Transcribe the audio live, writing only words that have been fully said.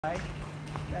Okay,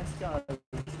 let's go.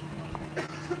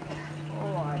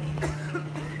 Alright.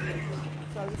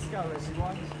 So let's go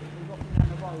everyone. We've got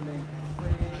piano rolling.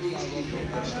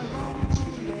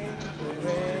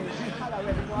 Hello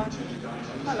everyone.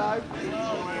 Hello.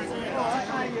 Alright,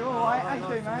 how are you? Alright, how you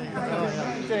doing, man?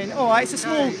 How you doing? Alright,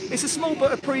 it's a small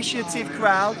but appreciative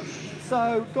crowd.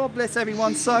 So God bless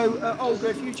everyone. So Olga,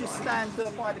 if you just stand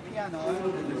by the piano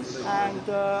and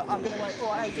I'm gonna wait.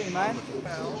 Alright, how you doing, man?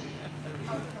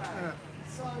 Okay.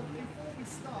 So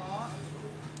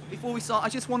before we start, I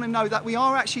just want to know that we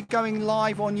are actually going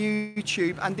live on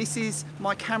YouTube, and this is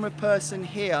my camera person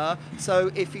here.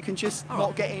 So if you can just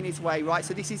not get in his way, right?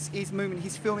 So this is his movement.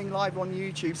 He's filming live on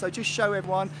YouTube. So just show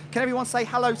everyone. Can everyone say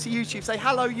hello to YouTube? Say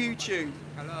hello, YouTube.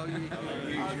 Hello, YouTube.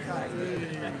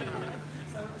 Okay.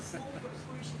 So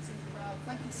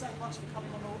thank you so much for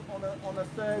coming on a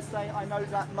Thursday. I know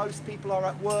that most people are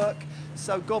at work,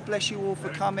 so God bless you all for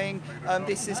coming.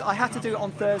 I had to do it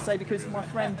on Thursday because my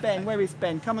friend Ben, where is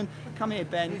Ben? Come here,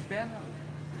 Ben. Who's Ben?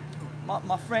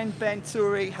 My friend Ben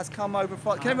Toury has come over.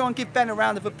 Can everyone give Ben a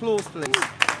round of applause, please?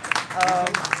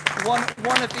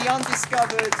 One of the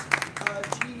undiscovered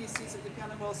geniuses of the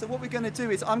piano world. So what we're going to do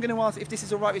is, I'm going to ask, if this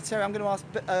is all right with Terry, I'm going to ask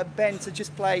Ben to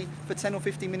just play for 10 or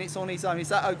 15 minutes on his own. Is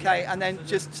that okay? And then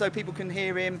just so people can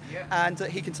hear him and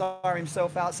he can tire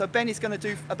himself out. So Ben is going to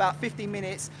do about 15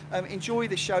 minutes. Enjoy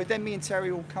the show. Then me and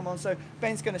Terry will come on. So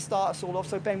Ben's going to start us all off.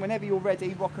 So Ben, whenever you're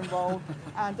ready, rock and roll.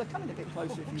 And come in a bit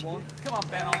closer if you want. Come on,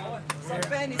 Ben. So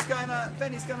Ben is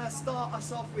going to start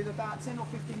us off with about 10 or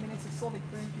 15 minutes of solid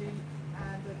boogie.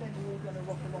 And then we're all going to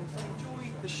rock along. So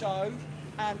enjoy the show.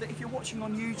 And if you're watching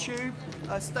on YouTube,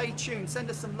 stay tuned. Send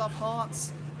us some love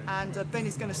hearts. And Ben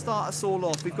is going to start us all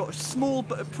off. We've got a small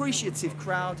but appreciative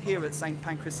crowd here at St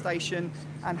Pancras Station.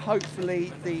 And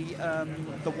hopefully the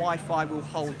Wi-Fi will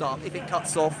hold up. If it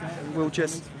cuts off, we'll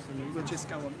just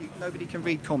go on. Nobody can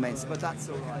read comments, but that's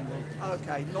all right.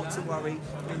 Okay, not to worry.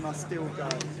 We must still go.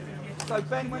 So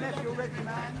Ben, whenever you're ready,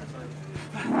 man.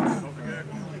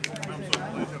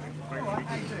 Alright,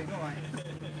 how you doing? Alright.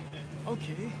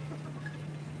 Okay.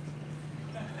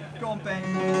 Go on, Ben.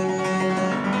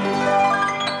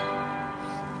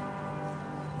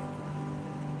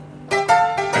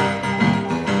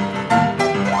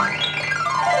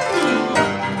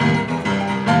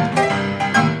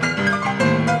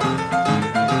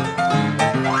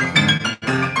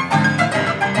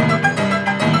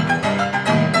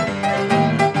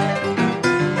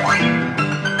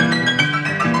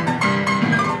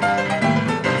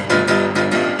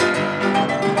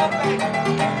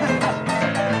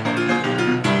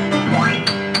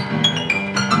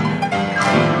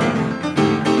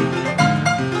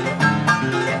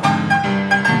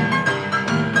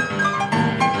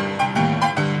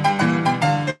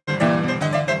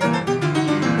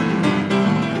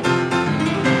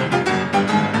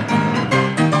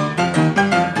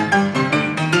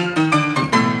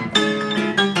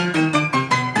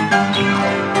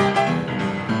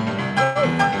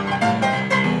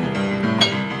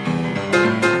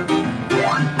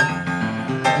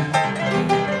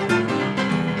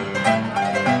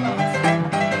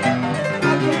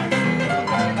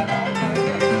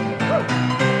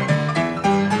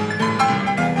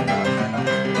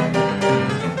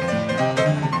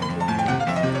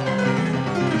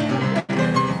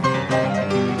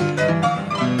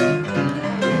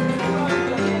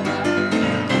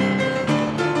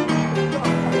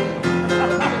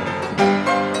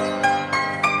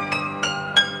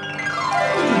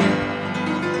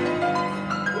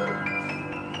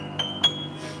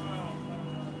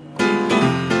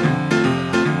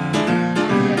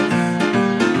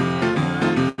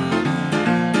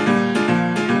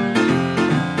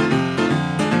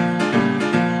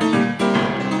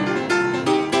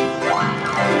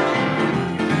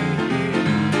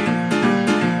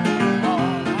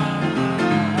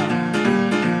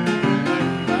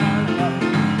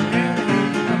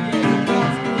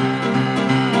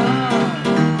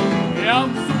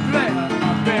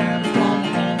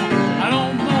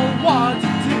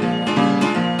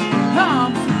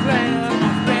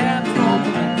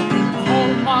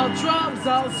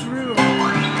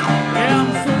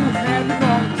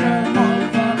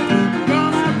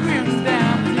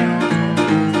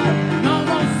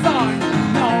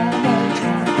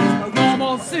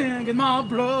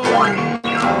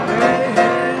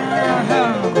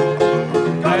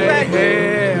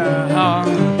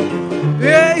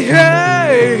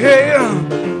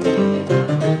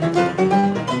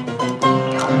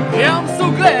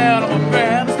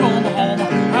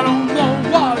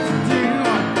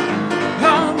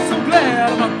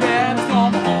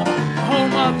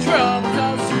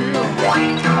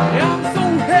 Yeah, I'm so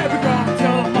happy, gonna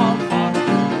tell my father,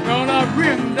 gonna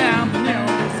bring down the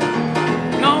news.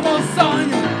 No more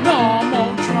singing, no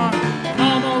more trying, no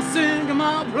more singing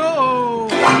my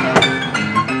blues.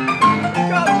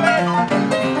 Go, Ben!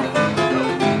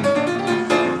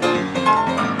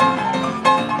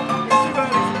 It's too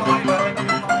early to lie about it.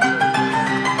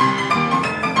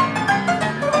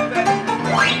 Go on, Ben.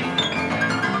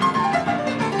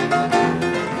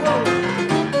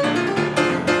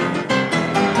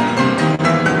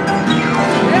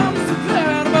 Yeah, I'm so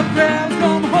glad my parents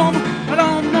come home, I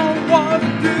don't know what to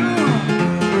do.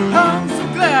 I'm so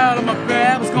glad my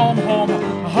parents come home,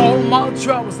 all my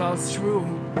troubles are through.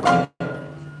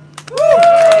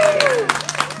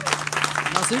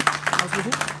 Merci, merci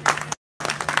beaucoup.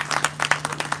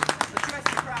 Address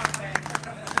the crowd, Ben.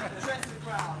 Address the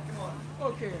crowd. Come on.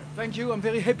 Okay, thank you. I'm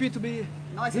very happy to be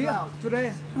Nice and here loud.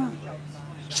 today.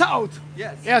 Shout!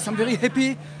 Yes. Yes, I'm very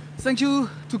happy. Thank you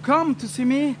to come to see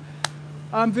me.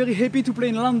 I'm very happy to play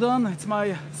in London. It's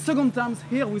my second time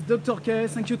here with Dr. K.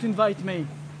 Thank you to invite me.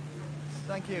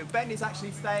 Thank you. Ben is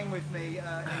actually staying with me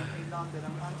in London.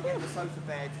 I'm getting the sofa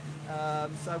bed.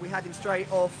 So we had him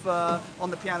straight off on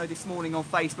the piano this morning on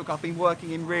Facebook. I've been working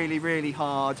him really, really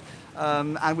hard.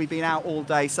 And we've been out all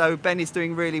day. So Ben is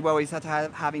doing really well. He's had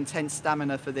to have intense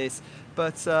stamina for this.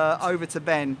 But over to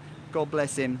Ben. God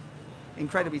bless him.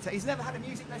 Incredibly. He's never had a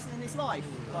music lesson in his life,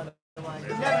 by the way.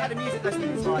 He's never had a music lesson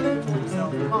in his life. He taught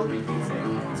himself. Can't read music.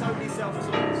 Totally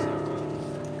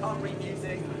self-taught. Can't read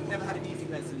music. Never had a music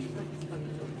lesson.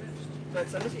 But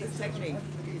look at his technique.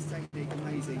 Look at his technique.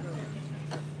 Amazing.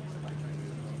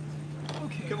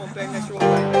 Okay. Come on, Ben. Let's roll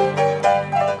away.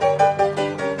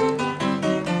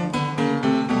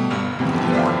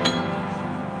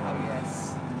 Oh yes.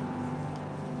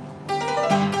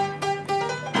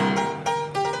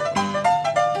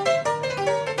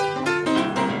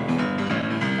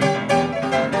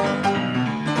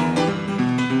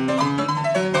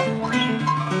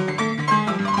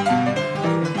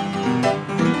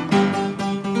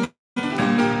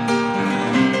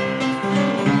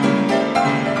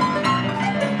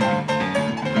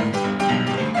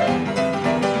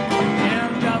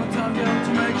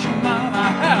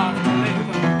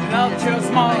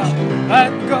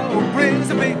 Let go, brings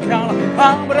a big color.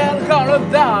 I'm without color,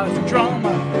 that's the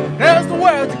drama. There's the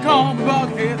way to come back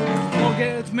here.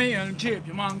 Forget me and keep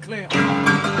your mind clear.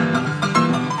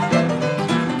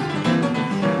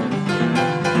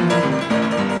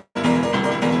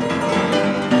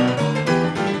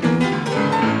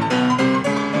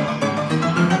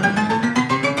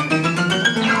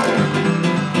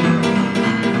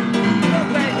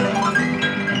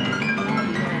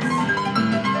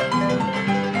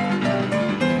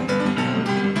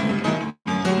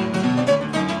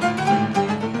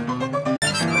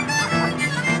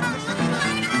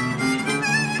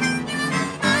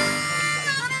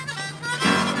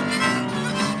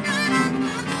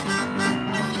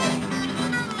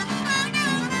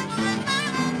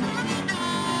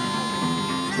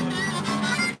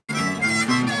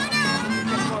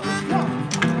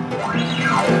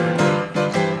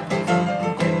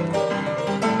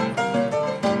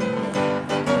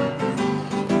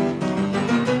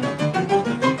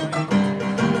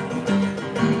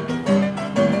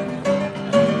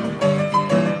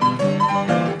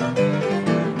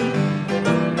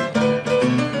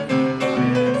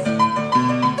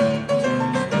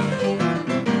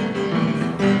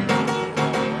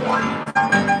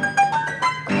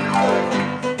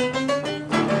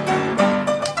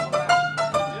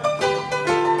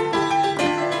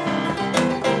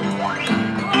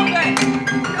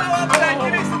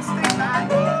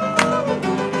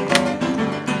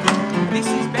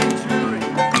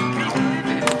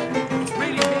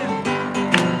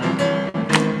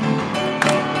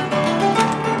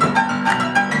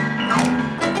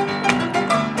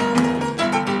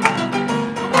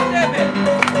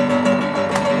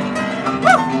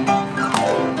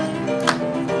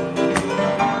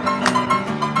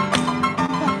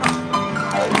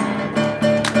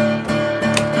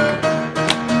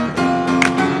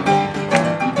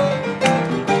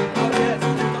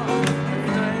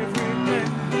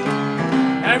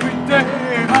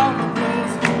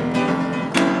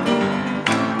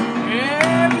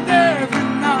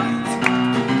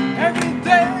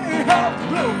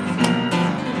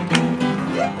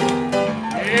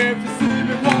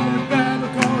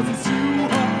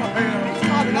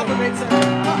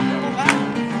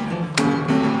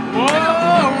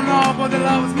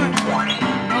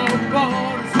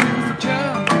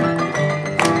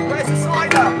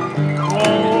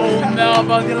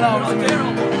 Nobody loves me.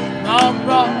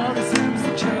 Nobody seems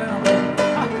to care.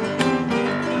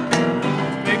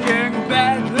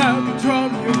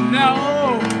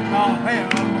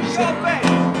 Come on, Ben.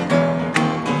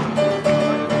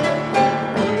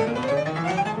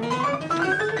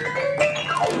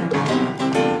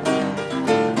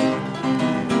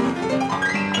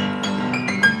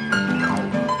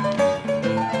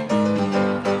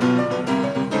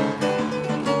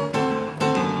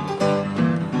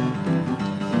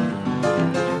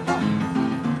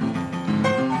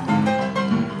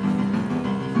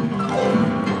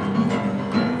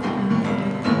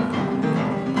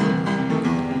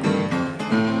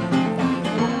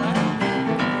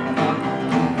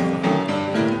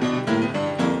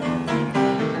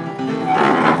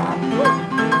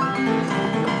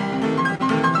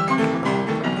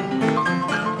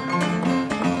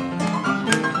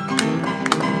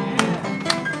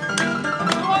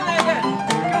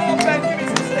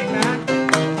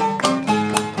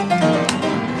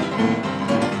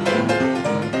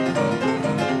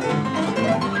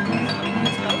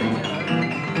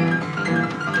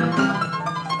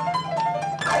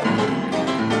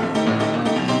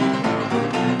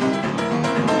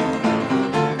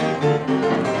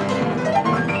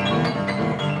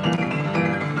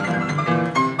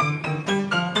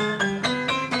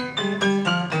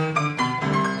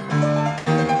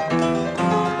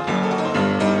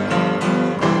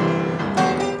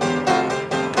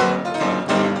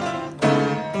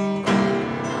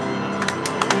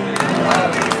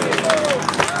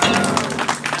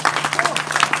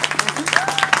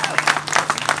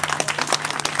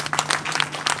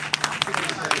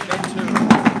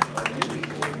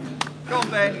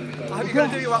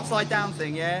 Upside down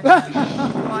thing, yeah?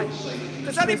 Right.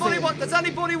 Does anybody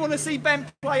want to see Ben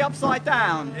play upside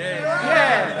down?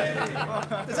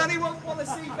 Yeah. Does anyone want to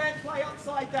see Ben play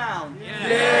upside down?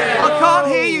 Yeah. I can't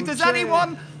hear you. Does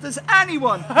anyone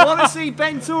want to see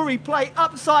Ben Toury play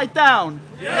upside down?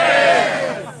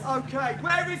 Yeah. Okay.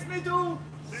 Where is middle?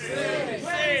 C.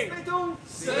 Where is middle?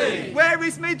 C. Where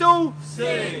is middle? C.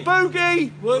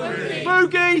 Boogie. Woogie.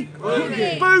 Boogie.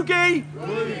 Woogie. Boogie.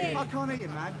 Woogie. I can't hear you,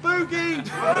 man. Boogie.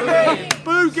 Woogie.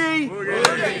 Boogie.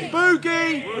 Woogie.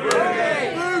 Boogie. Woogie.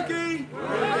 Boogie.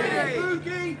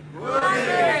 Woogie.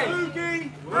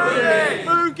 Boogie.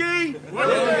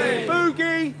 Woogie.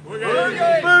 Boogie.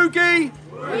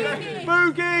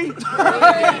 Boogie. Boogie.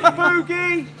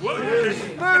 Boogie.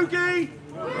 Boogie.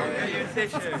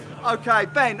 Okay,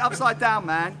 Ben, upside down,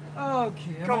 man.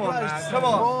 Okay. Come on, man. Come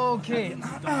on. Okay.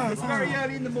 It's very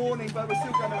early in the morning, but we're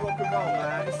still going to rock and roll,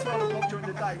 man. It's 12 o'clock during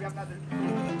the day. We haven't had a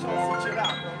chance to chill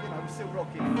out, but, you know, we're still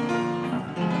rocking.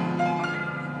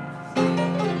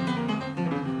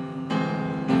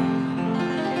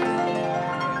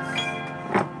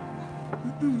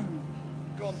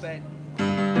 Go on, Ben.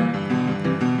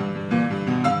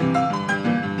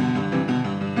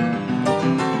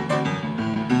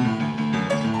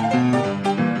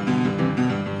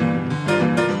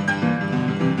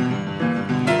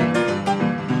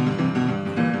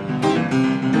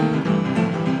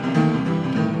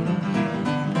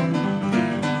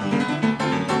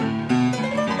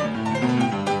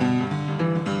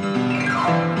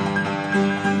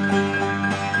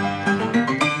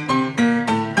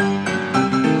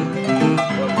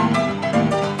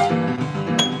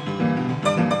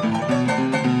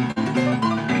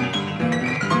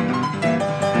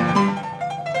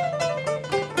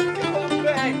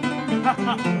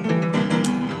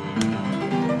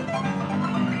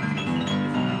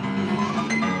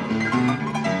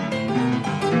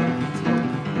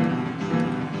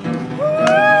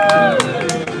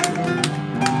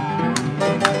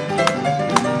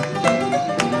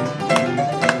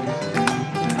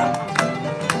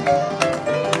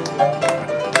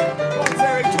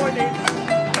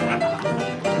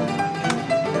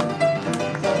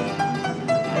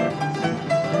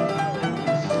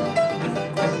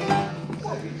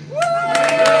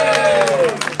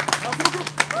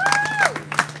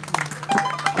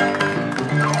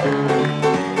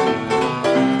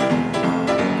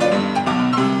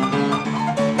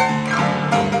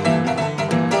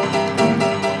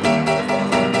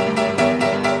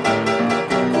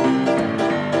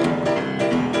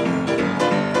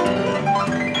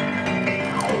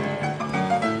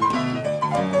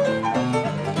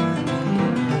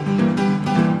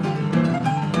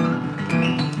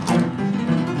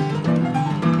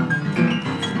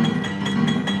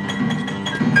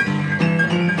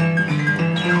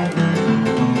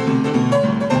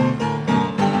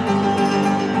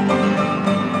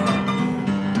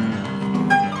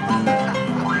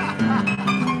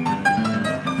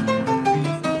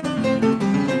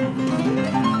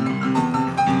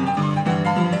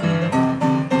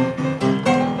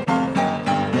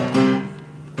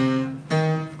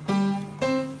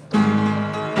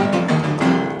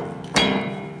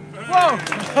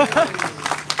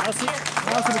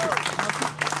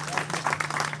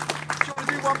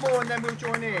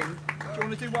 Do you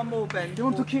want to do one more, Ben? You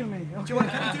want to kill me? Do you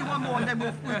want to do one more and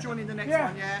then we'll join in the next Yeah.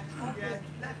 one, yeah? Yeah.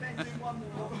 Let Ben do one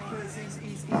more because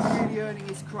he's really earning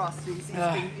his crust.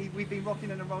 We've been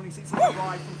rocking and rolling since he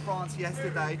arrived from France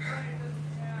yesterday.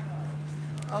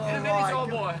 Oh, right. old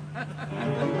boy.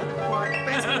 Right,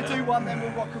 Ben's going to do one, then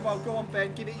we'll rock and roll. Go on,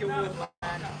 Ben, give it your all,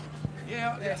 man.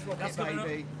 Yeah, Let's rock it,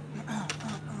 baby.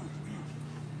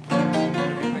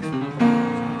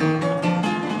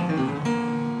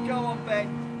 Go on,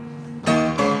 Ben.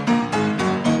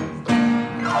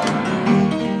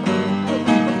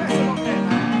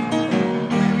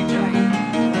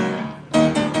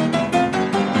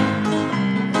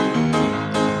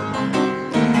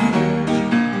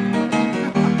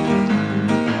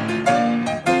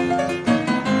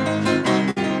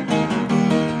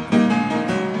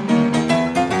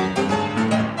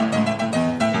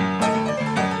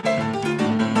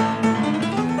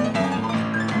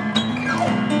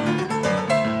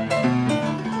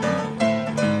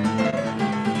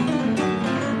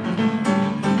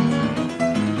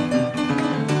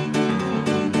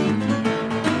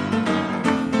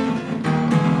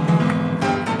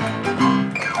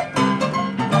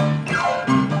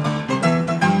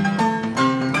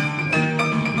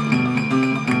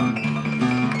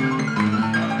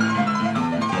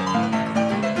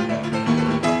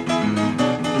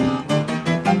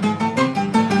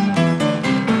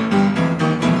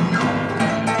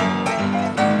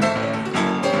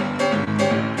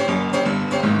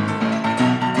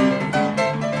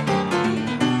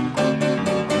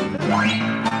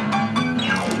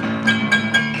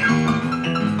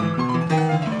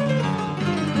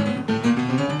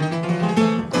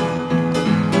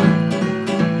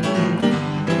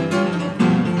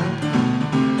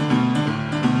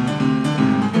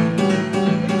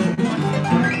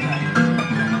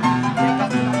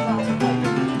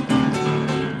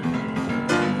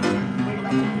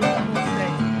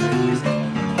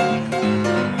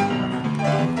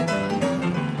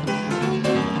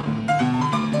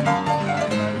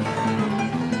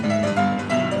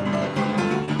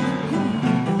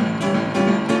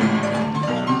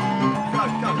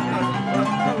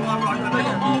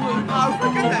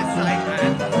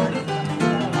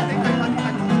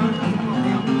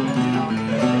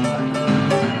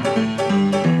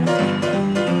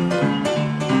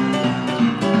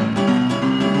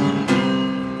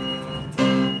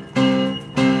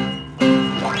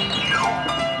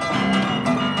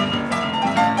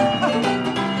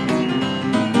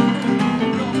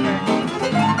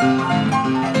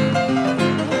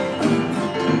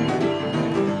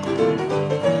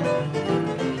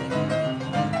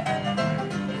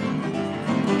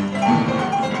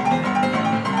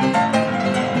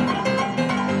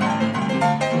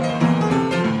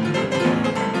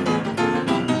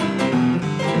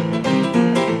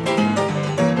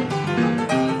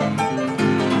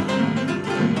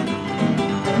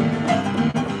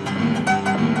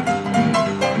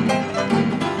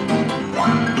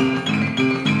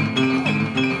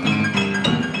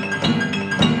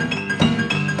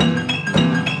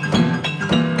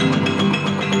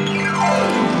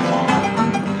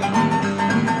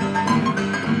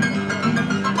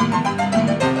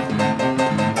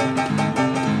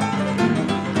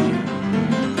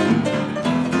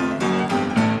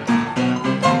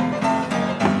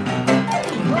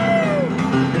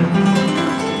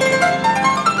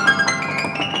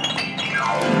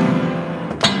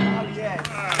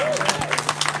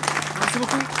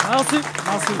 Merci.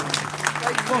 Merci.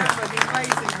 Ladies and gentlemen, the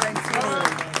amazing Ben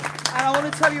Toury. And I want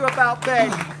to tell you about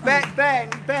Ben.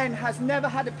 Ben has never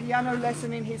had a piano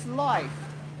lesson in his life.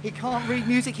 He can't read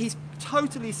music. He's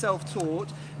totally self-taught,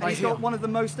 and he's got one of the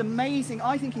most amazing,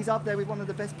 I think he's up there with one of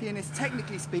the best pianists,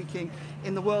 technically speaking,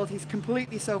 in the world. He's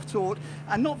completely self-taught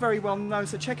and not very well known,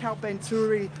 so check out Ben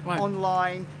Toury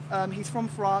online. He's from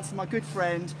France, my good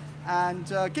friend, and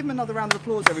give him another round of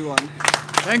applause, everyone.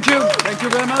 Thank you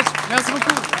very much. Merci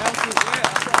beaucoup.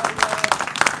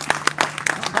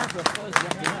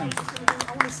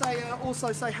 I want to say,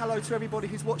 also say hello to everybody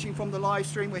who's watching from the live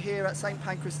stream. We're here at St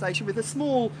Pancras Station with a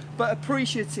small but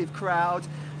appreciative crowd.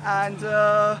 And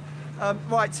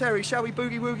right, Terry, shall we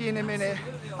boogie woogie in a minute?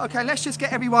 Okay, let's just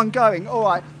get everyone going. All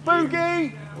right,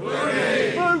 boogie,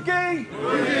 woogie, boogie,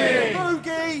 woogie,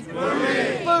 boogie,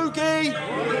 woogie, boogie,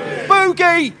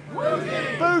 boogie,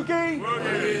 boogie, boogie,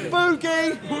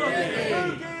 boogie,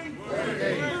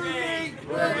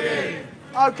 boogie.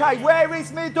 Okay, where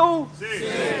is middle? C.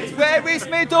 Where is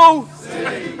middle? C.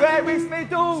 Where is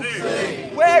middle? C.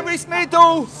 Where is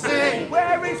middle? C.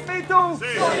 Where is middle? C.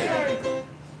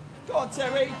 Go on,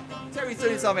 Terry. Terry's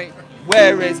doing something.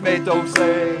 Where is middle? C.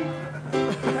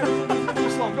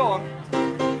 on, go on.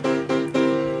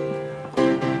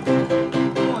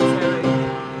 Go on, Terry.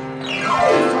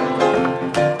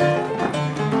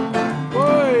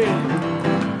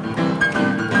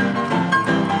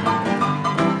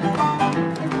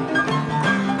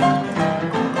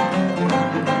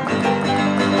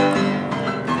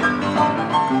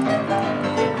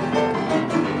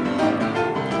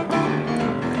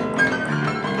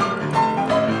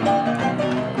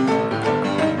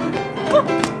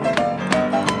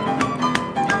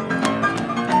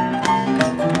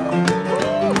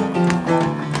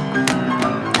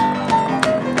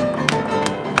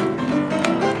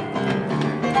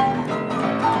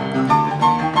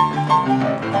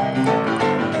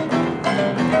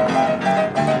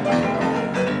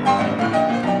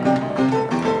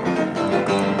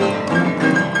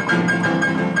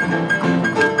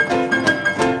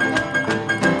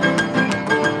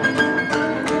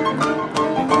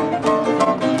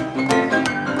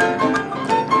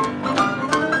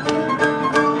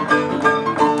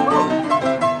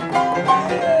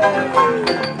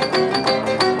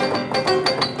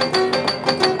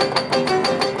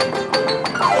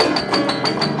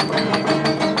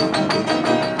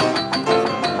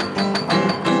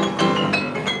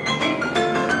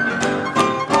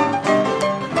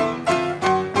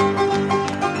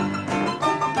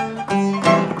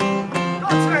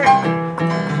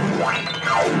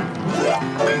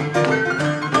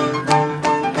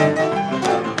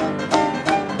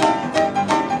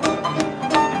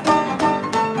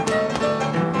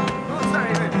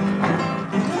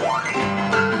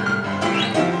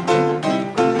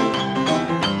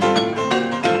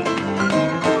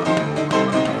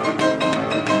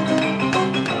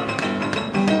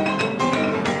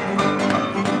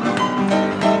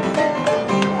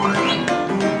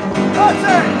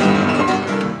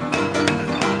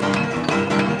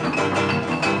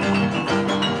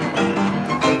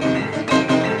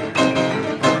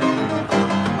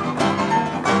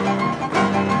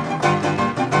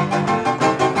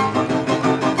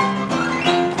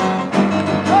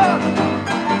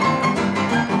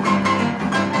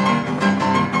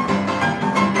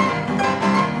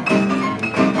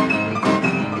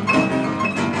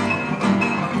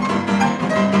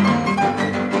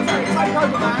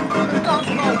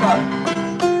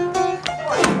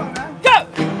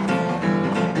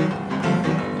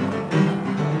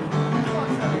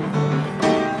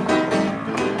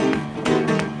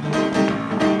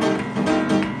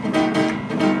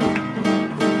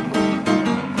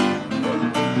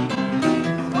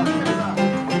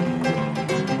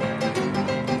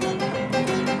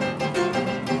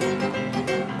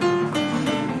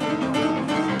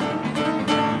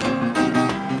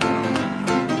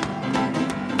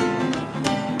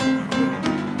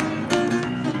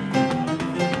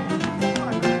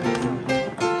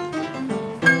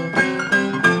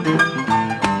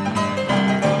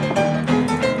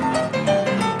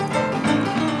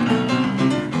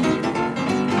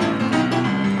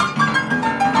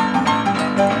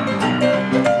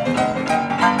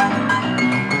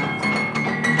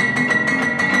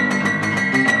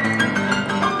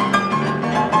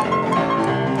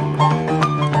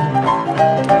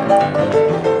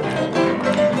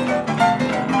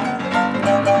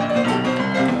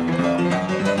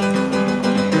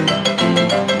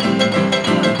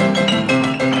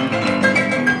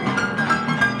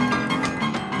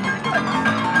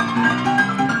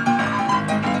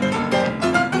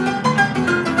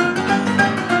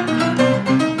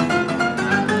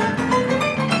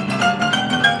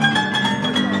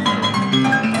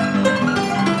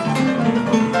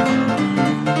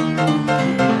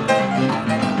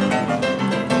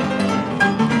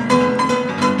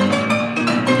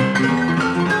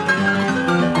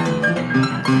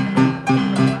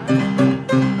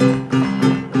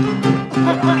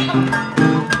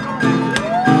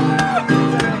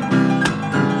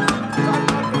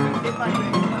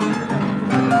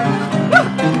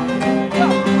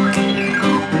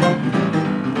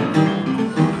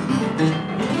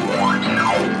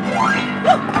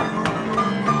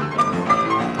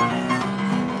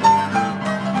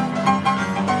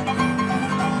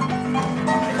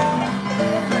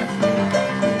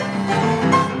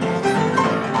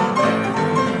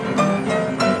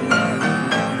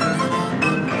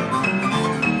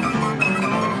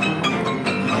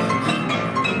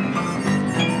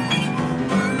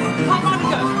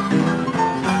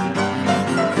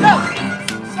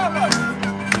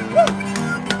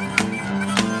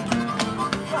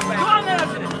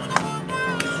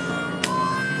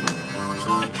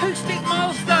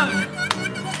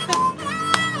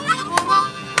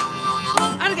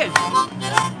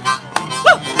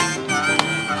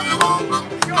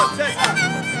 Go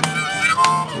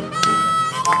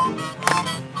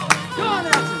on,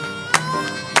 Anthony.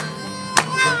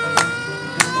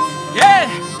 Yeah!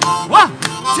 1,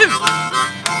 2.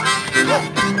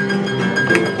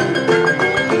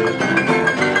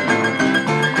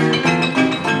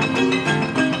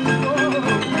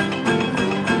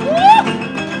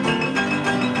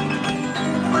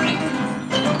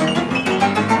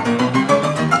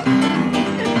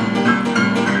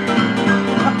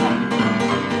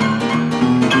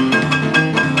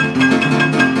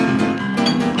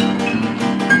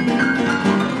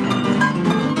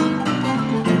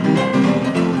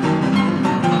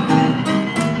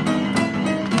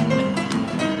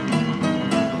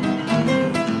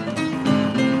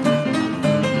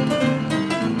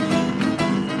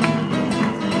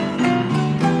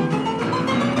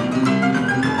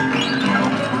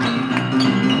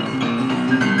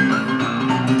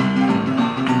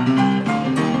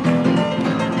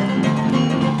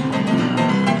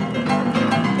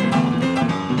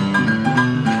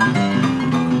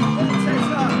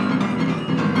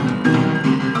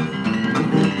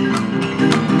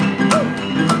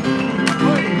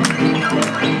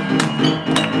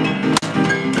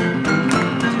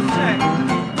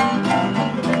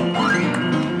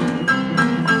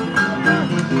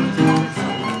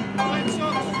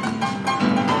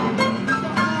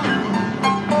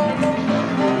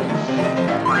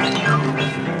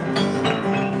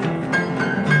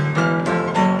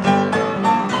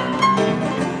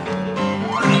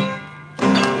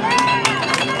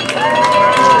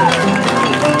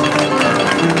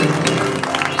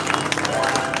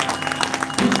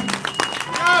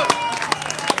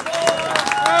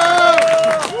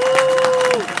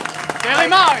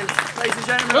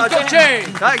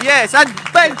 Yes, and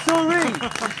Ben Toury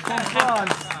from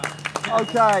France.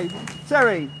 Okay,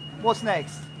 Terry, what's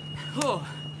next? Oh,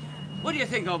 what do you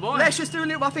think, old boy? Let's just do a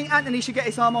little. I think Anthony should get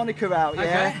his harmonica out.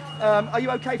 Yeah. Okay. Are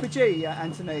you okay for G,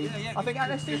 Anthony? Yeah. I think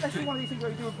let's do one of these things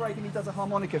where we do a break and he does a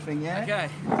harmonica thing. Yeah. Okay.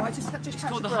 Right, just It's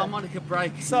called the harmonica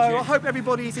break. So I hope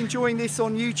everybody's enjoying this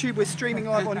on YouTube. We're streaming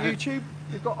live on YouTube.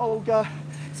 We've got Olga.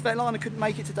 Svetlana couldn't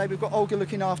make it today. We've got Olga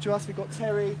looking after us. We've got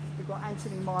Terry. We've got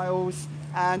Anthony Miles.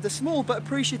 And a small but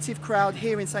appreciative crowd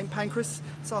here in St Pancras.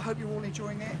 So I hope you're all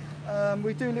enjoying it.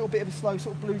 We do a little bit of a slow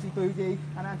sort of bluesy boogie,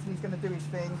 and Anthony's going to do his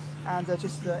thing, and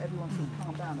just everyone sort of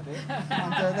calm down a bit,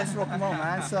 and let's rock and roll,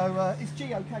 man. So is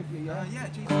G okay for you? Yeah. Yeah,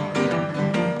 G's fine.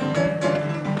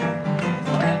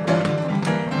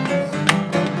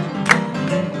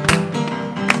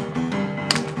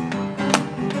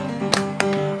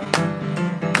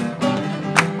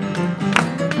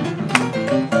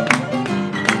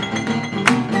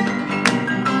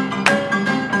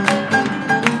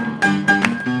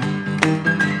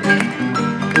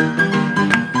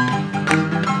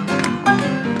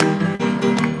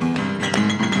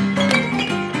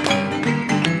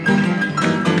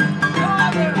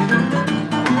 Brother!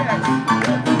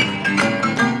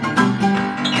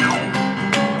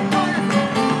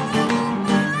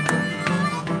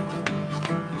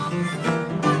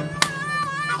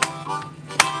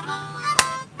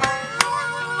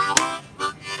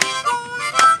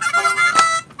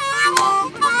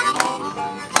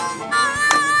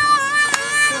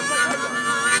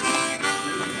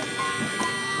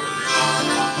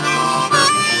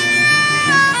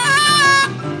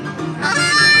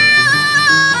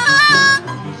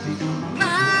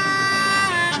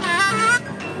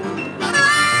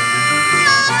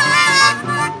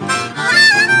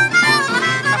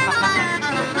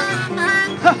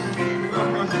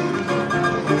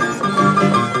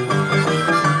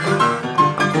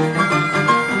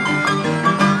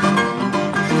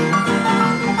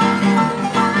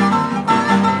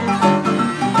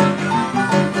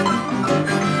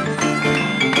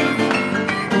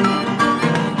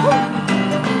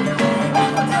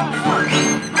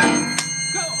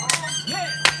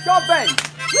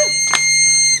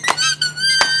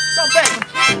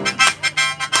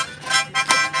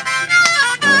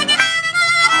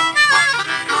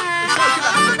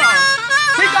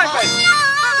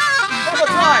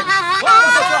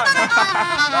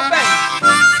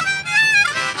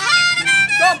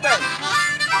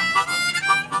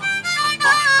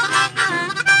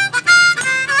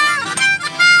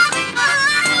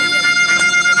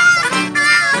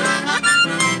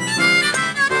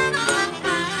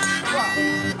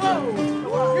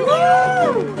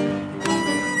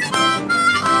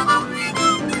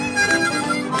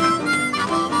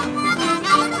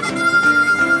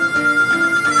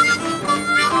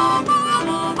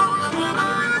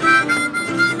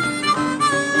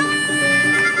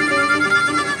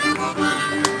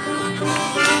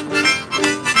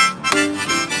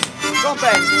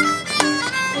 Ben.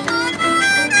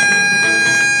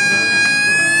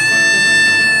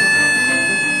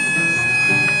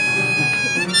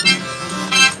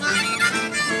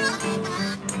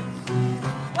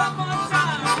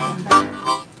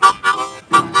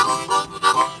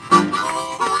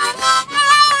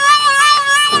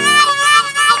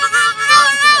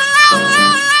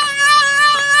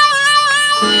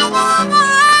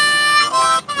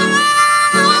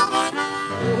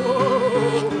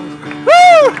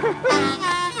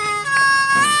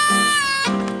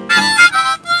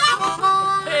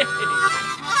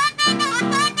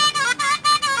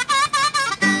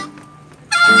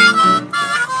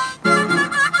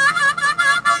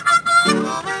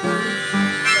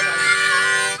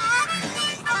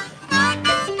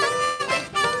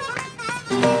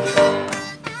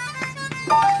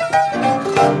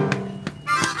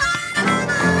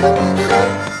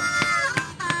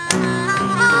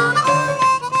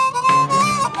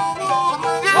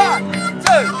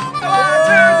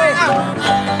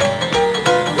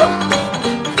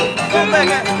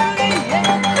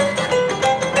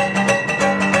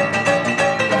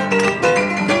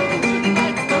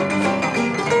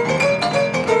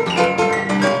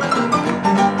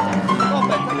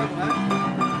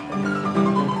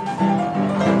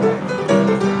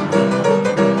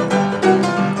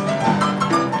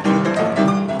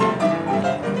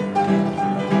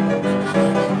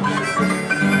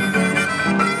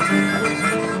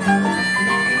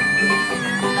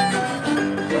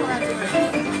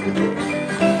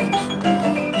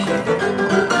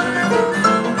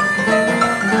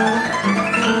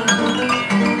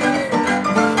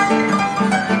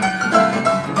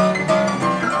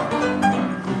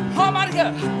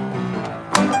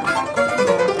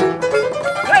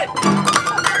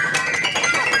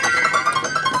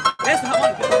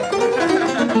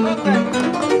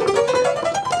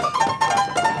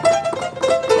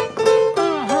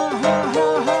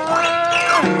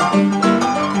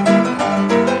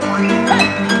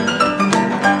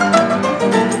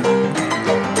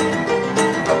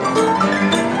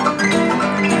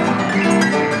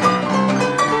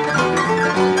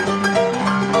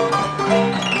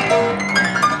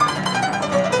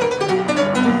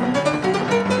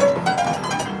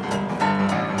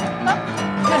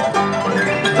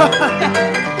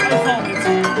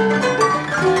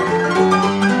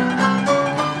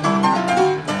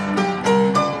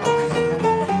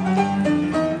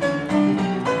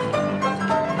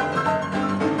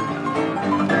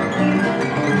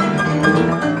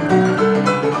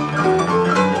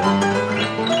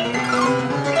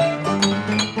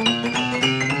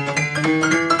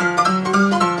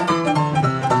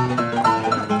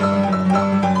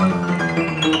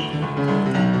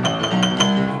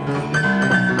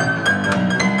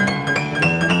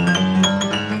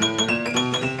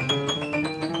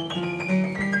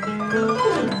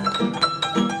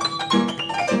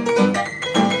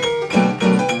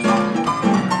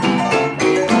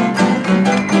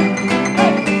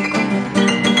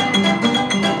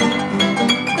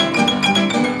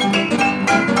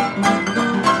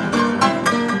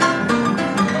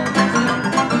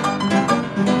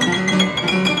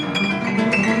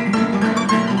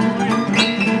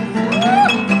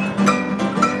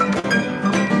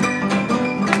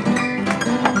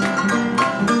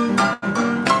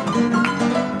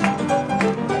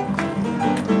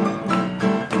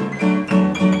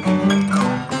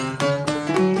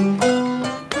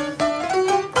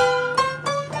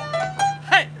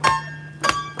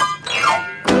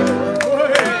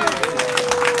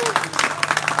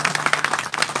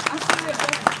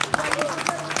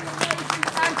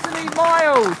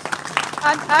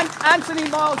 Anthony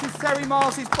Miles is Terry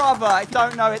Miles' brother. If you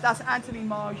don't know it, that's Anthony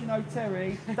Miles. You know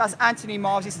Terry. That's Anthony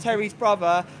Miles. He's Terry's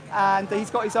brother, and he's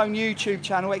got his own YouTube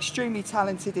channel. Extremely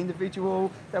talented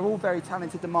individual. They're all very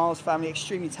talented. The Miles family,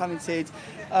 extremely talented.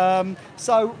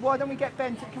 So why don't we get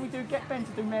Ben? Can we get Ben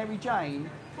to do Mary Jane?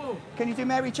 Oh. Can you do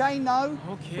Mary Jane? No.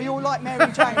 Okay. We all like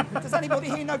Mary Jane. Does anybody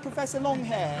here know Professor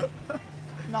Longhair?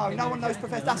 No, no one knows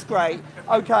Professor. That's great.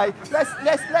 Okay,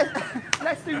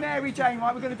 let's do Mary Jane.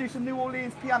 Right, we're going to do some New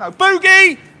Orleans piano.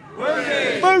 Boogie!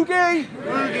 Woogie! Boogie!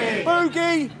 Woogie!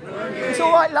 Boogie! Woogie! It's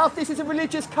all right, love. This is a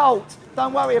religious cult.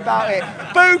 Don't worry about it.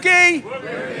 Boogie!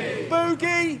 Woogie!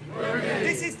 Boogie! Woogie!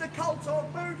 This is the cult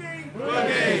of Boogie! Woogie!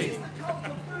 This is the cult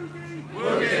of Boogie!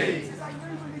 Woogie! This is a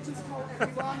new religious cult,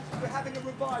 everyone. We're having a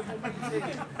revival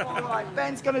music. All right,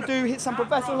 Ben's going to hit some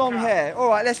Professor Longhair. All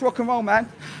right, let's rock and roll, man.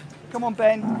 Come on,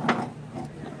 Ben.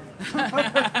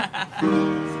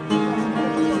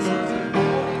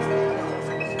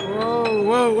 Whoa,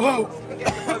 whoa, whoa.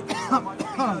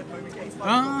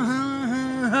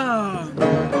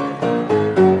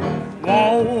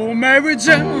 Whoa, Mary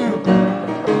Jane,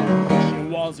 she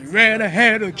was a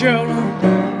red-headed girl.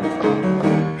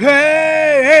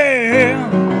 Hey,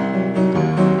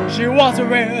 she was a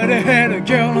red-headed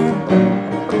girl,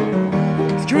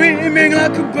 screaming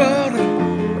like a bird.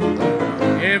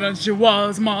 Even she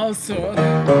was my son.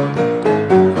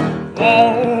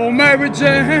 Oh, Mary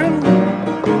Jane,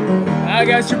 I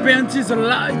guess your panties are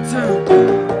light.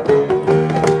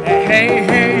 Hey,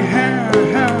 hey, hey,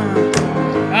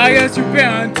 I guess your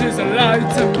panties are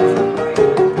light.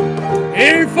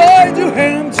 If I do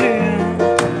empty,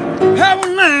 I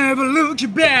will never look you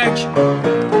back.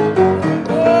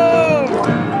 Oh.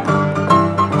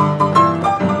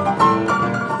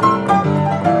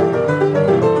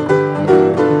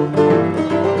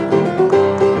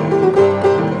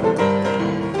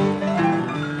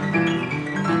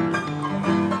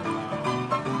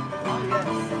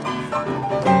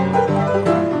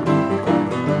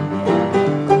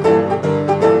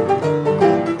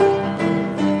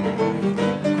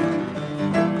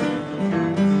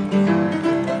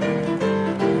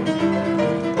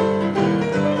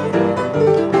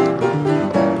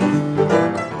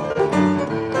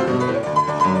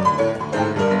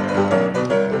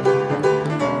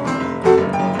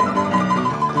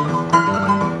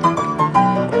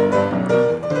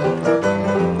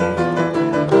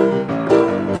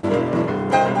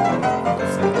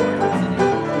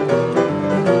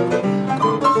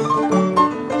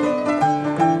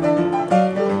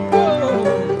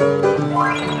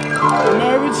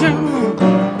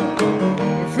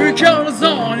 Three colors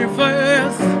on your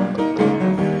face.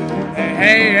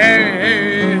 Hey, hey,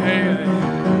 hey, hey.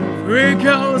 Three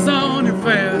colors on your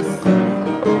face.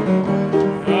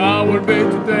 I will be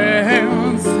to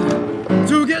dance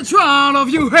to get you out of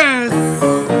your head.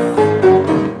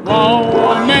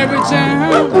 Whoa, Mary Jane,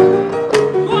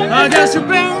 I guess your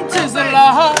panties are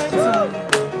light.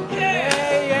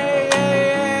 Yeah, yeah,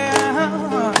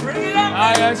 yeah.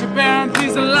 I guess your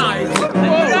panties are light.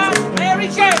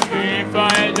 If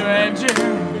I dreamed you,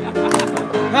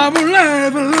 I will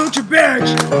never look you back.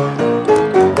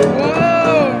 Whoa.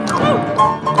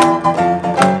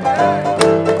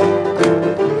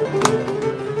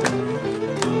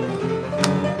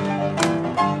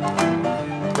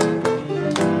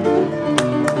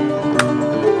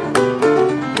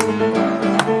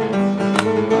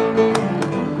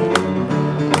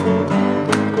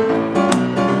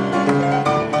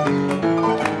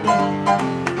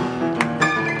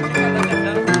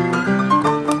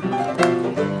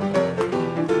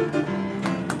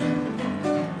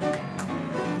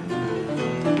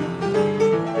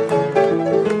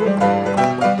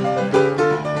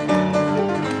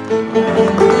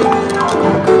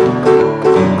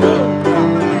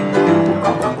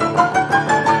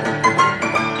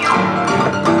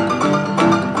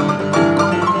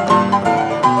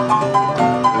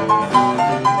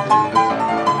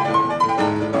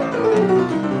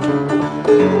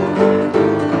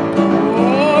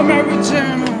 Oh, Mary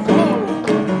Jane, oh,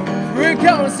 three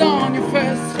colors on your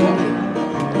face.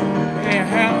 Yeah,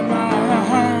 hell no.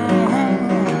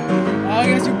 I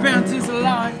guess your panties are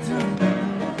light.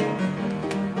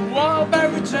 Whoa,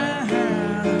 Mary Jane,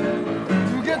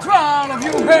 to get out of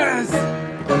your head.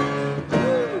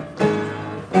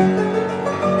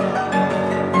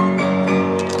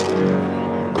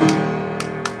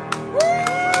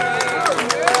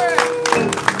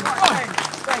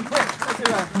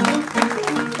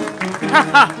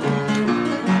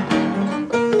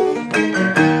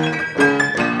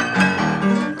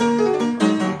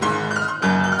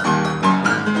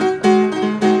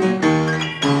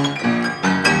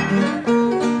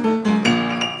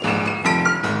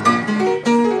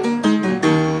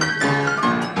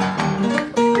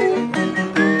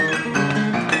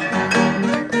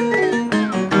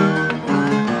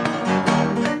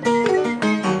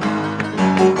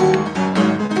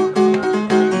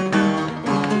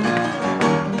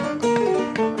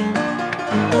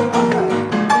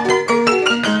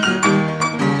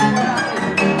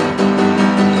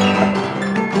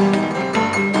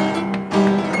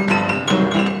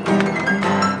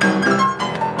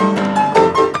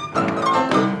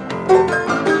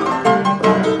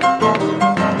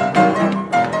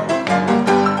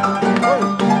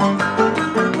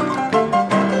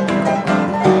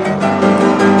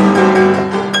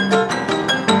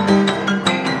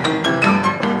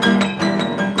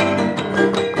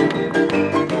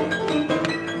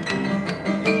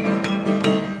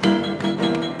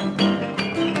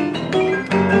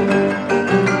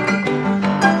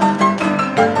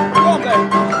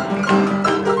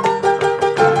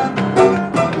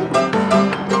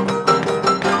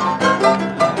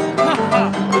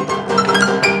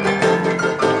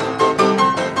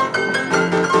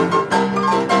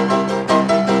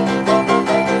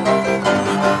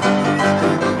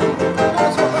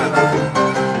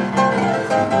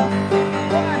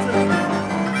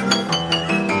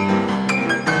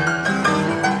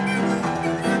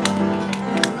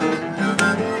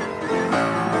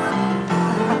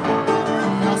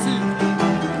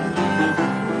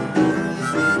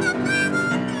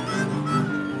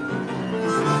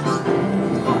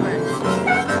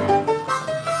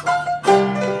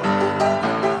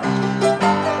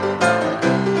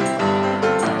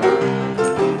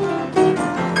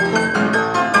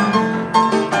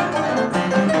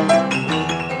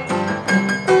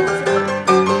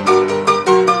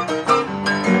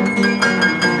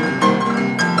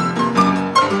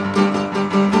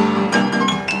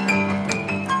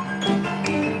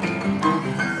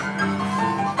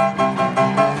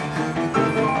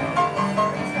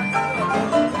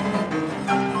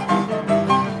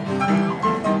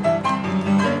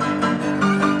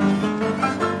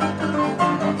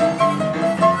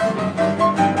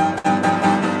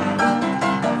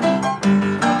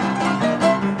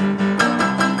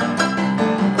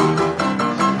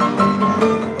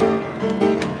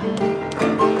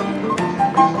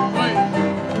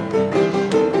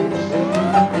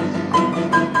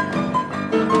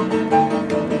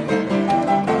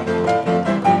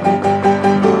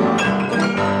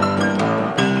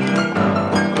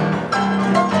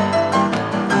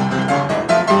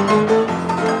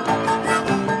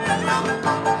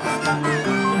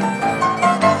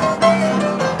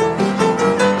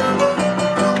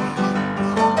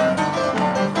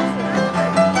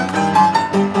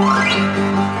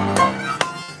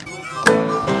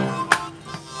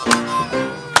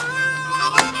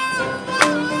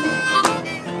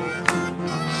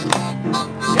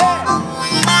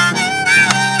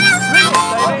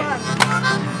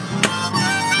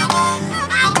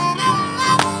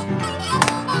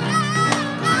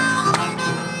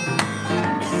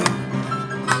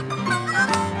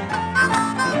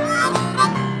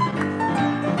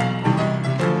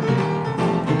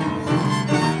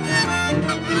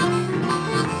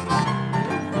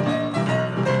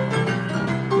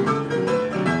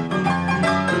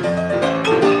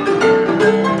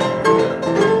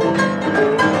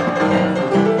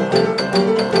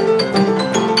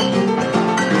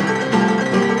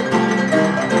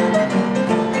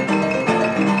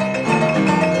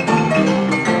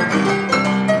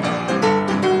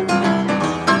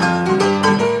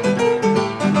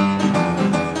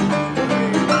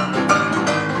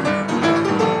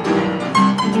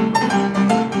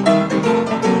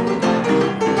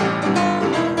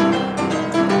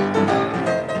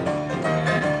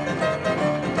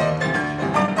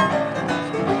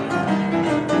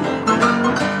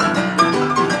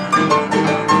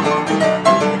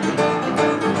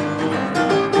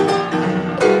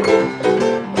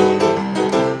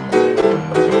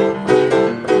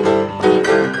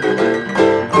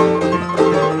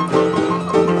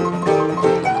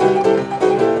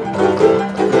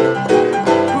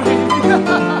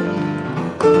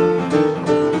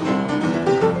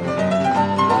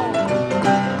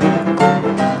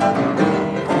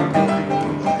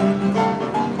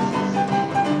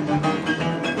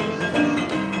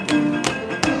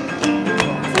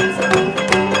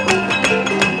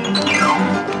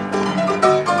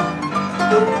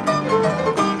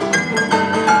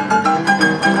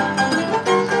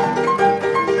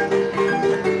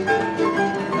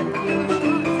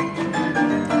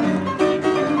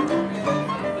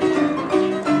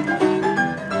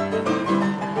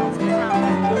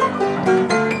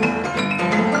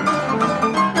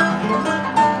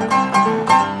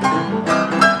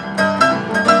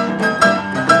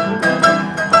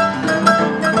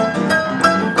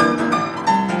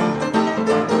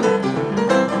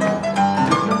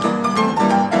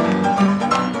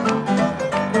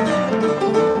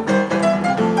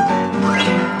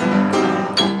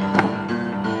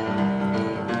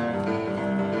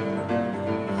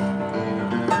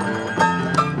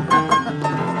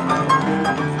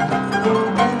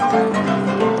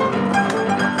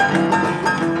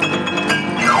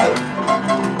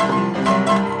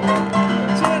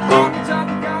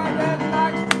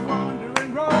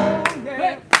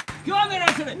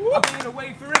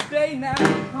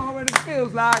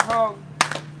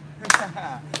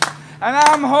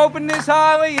 hoping this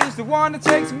highway is the one that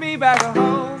takes me back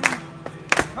home.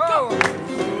 Oh,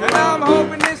 and I'm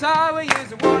hoping this highway is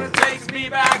the one that takes me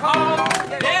back home.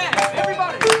 Yeah,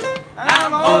 everybody. And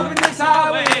I'm hoping this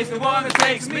highway is the one that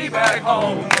takes me back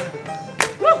home.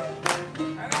 Woo!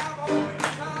 And I'm hoping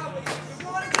this highway is the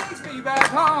one that takes me back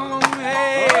home.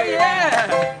 Hey, oh,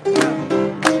 yeah.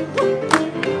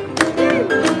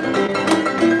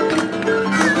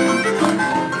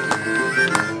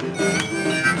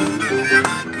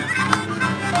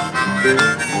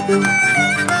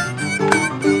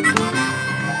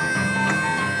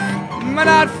 And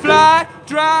I'd fly,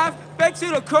 drive, back to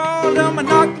the corner, and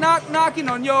knocking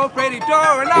on your pretty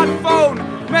door, and I'd phone,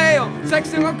 mail,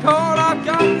 texting or call. I've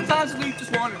got the time to leave,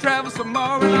 just want to travel some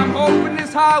more, and I'm hoping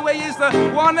this highway is the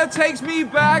one that takes me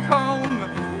back home.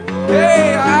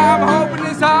 Hey, I'm hoping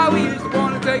this highway is the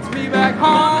one that takes me back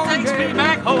home. Takes me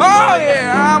back home. Oh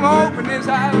yeah, I'm hoping this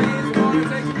highway is the one that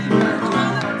takes me back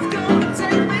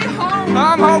home.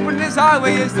 I'm hoping this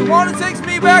highway is the one that takes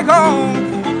me back home.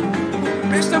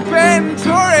 Mr. Ben,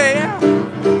 Toury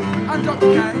and Dr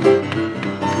K.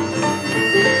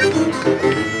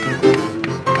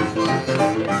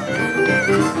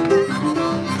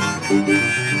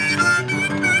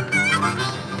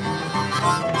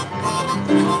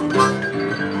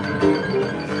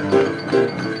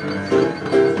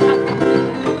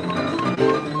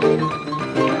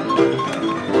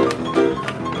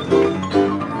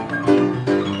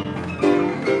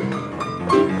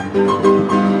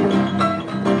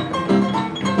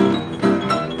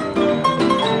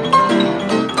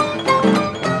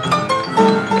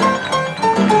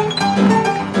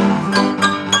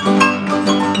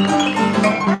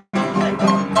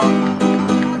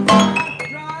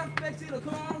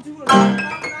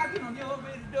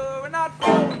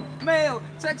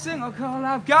 Texting or call,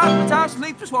 I've got the time to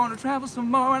sleep, just want to travel some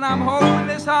more, and I'm hoping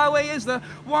this highway is the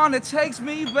one that takes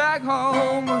me back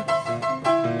home.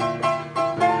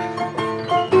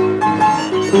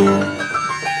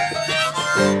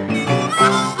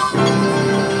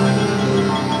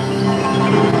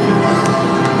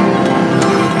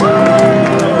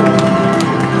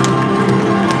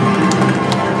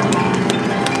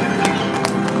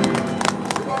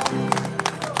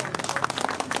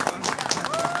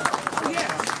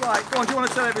 Right, go on, do you want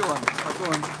to tell everyone? Oh, go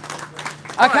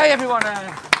on. Okay, Right. everyone.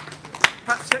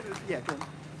 Perhaps, yeah, go on.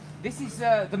 This is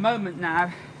the moment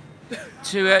now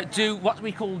to do what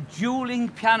we call dueling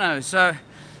pianos. So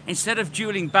instead of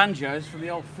dueling banjos from the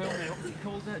old film, what was it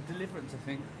called? Deliverance, I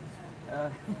think.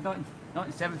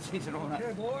 1970s and all that.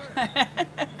 Yeah, boy.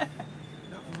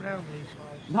 Not from round these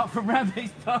parts. Not from round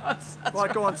these parts.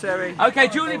 Right, go on, Terry. Okay,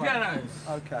 dueling pianos.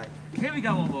 Okay, Here we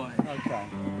go, old boy. okay.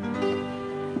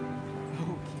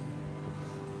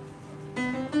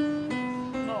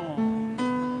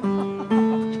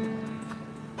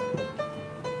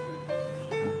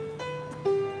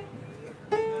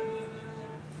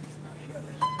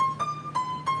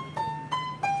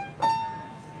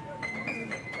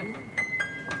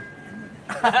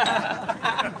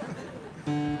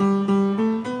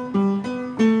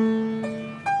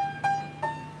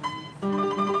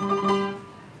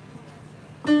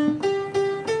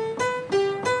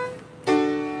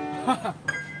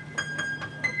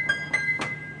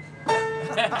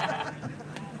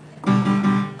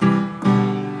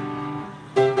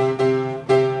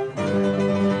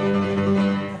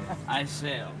 I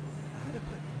sail.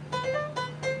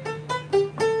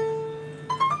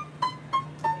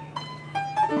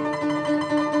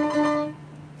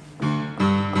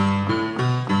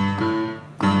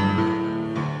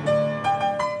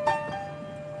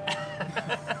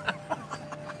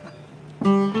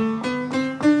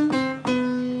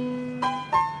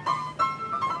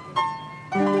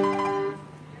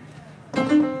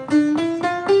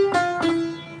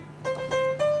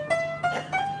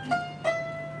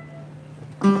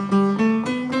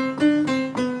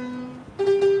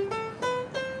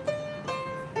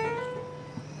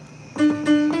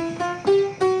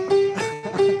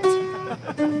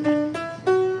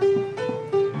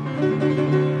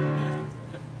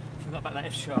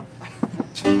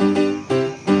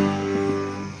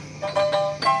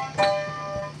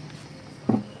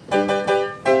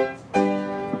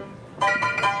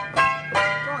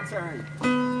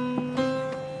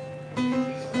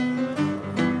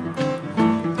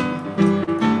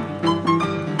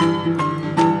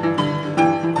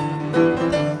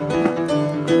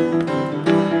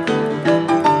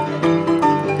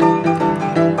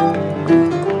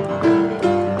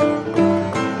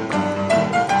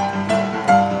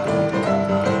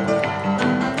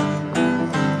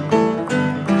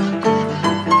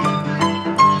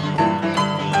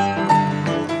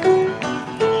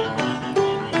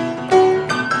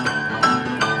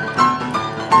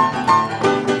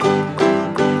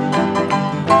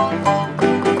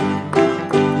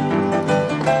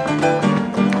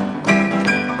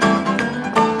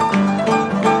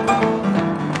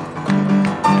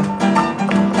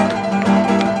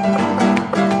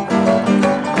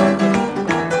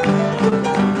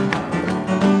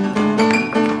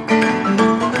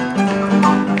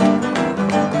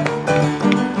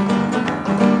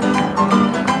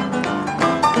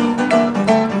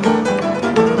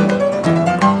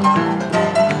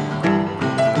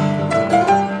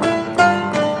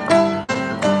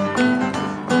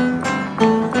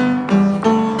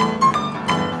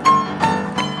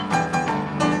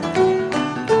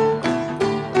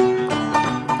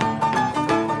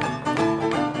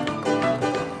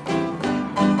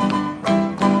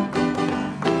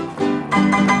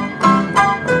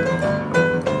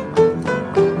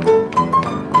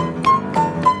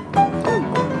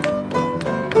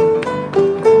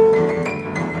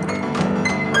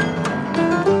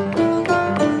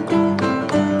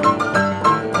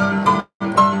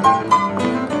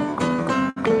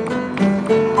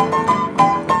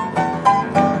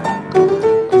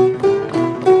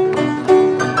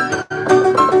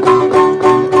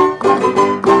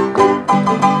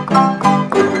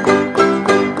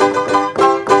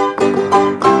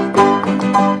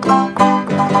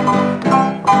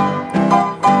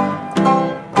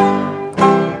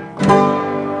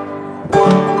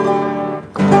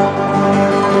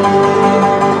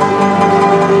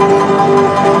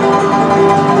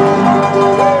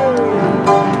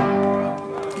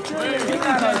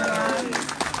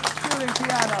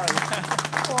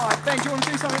 Ben, do you want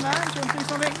to do something, man? Do you want to do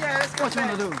something? Yeah, let's go. What you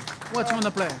want to do? What you want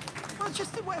to play? Well,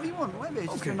 just do whatever you want, whatever it is.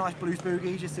 Just Okay. do a nice blues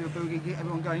boogie, just do a boogie, get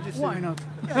everyone going. Just Why do, not?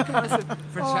 Yeah, come on, let's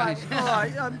do. All right, all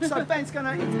right. So Ben's going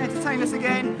to entertain us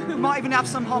again. We might even have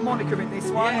some harmonica in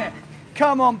this one. Yeah.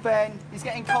 Come on, Ben. He's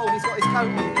getting cold. He's got his coat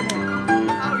on. Come on.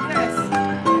 Oh, yes.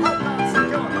 Oh,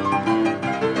 dancing. Come on.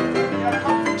 Yeah,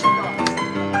 Pulp Fiction dance.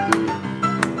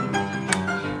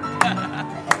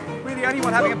 We're the only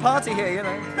one having a party here, you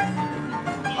know.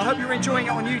 I hope you're enjoying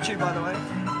it on YouTube, by the way.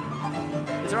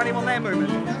 Is there anyone there moving?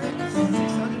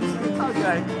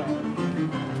 Okay.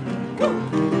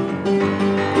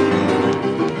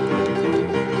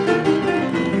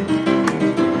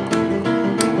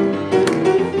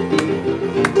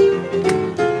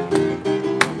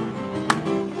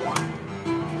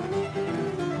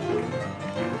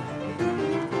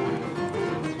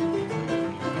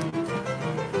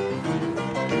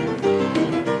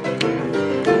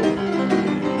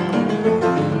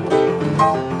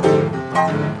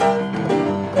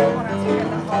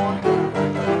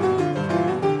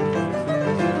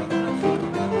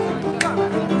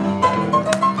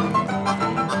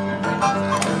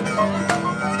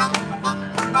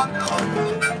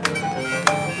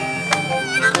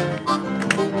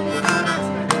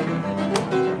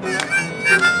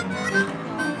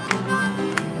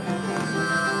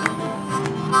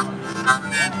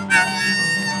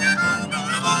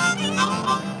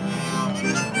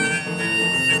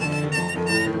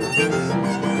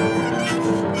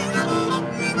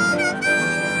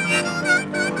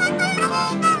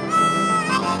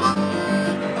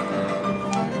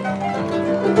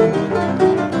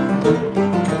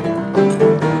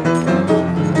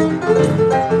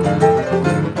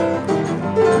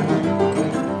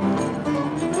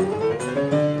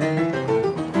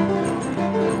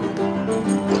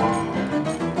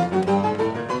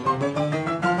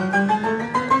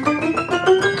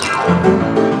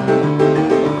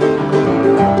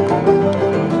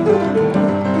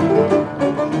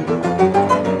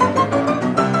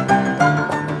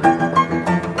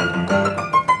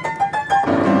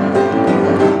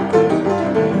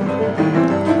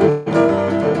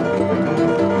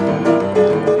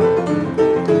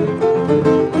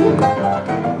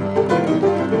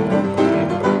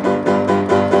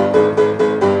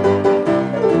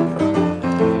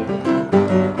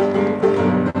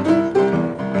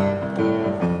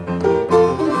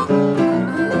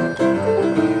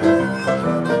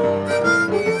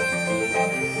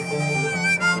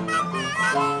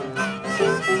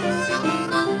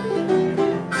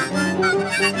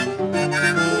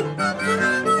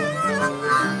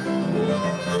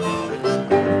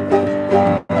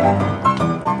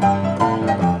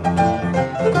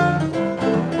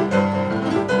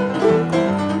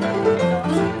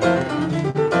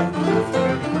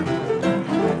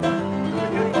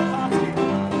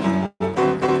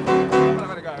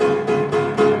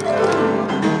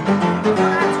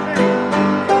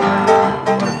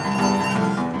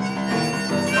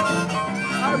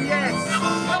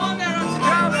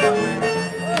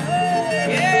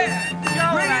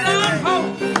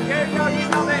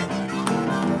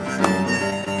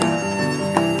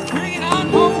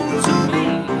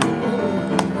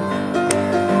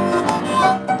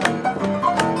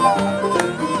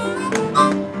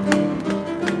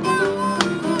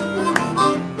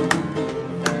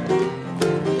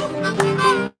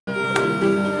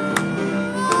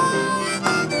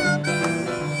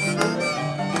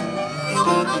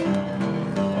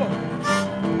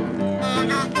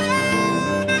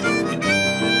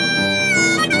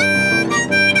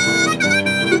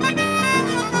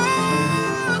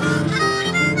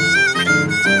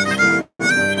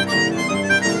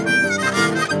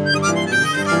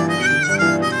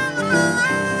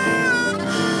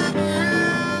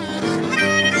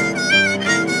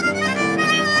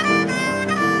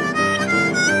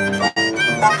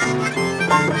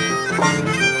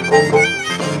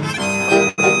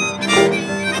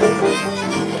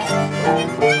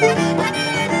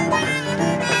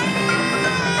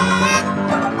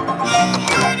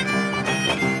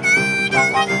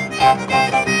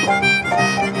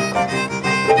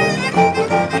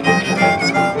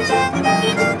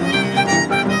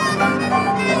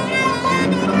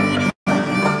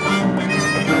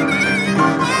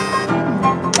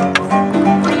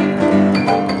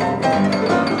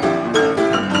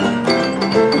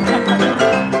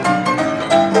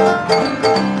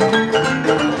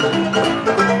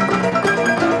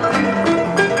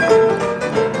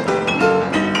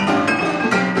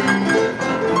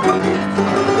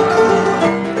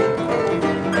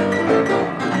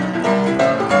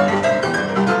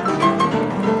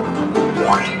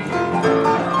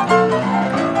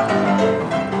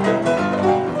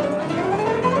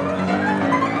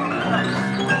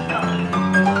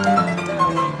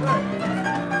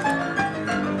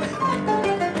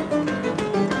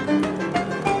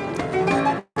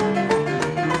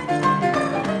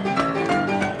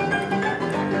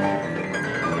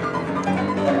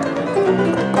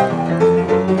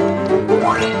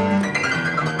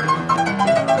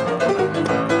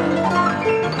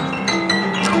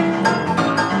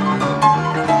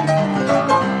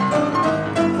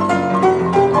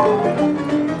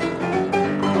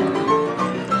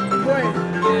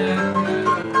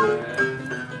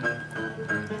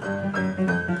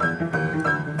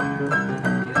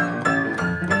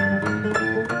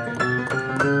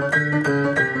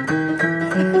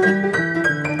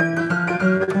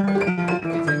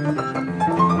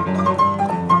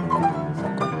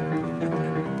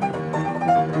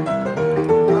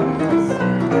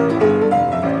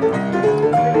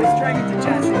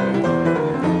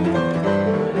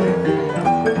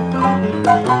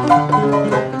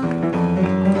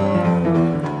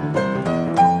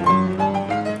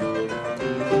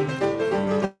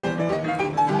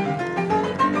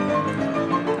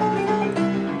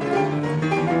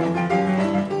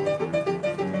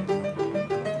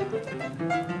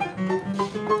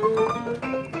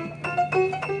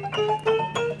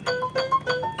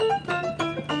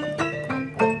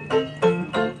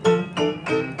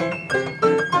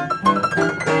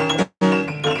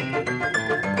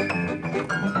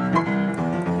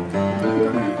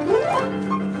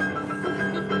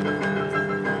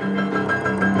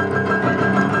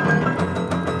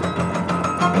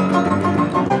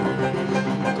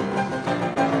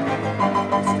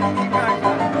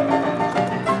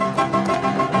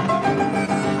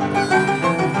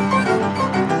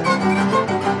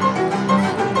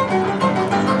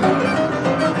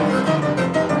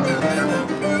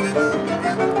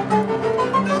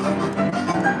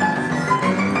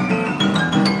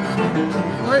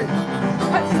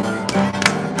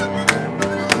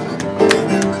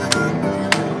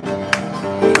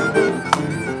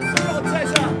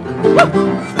 Give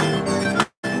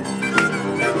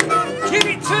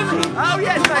it to me. Oh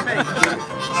yes, baby.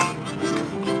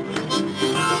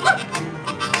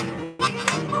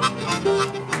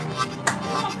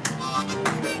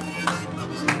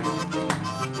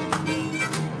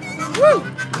 Woo!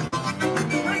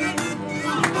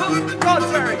 Go on,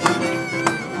 Terry.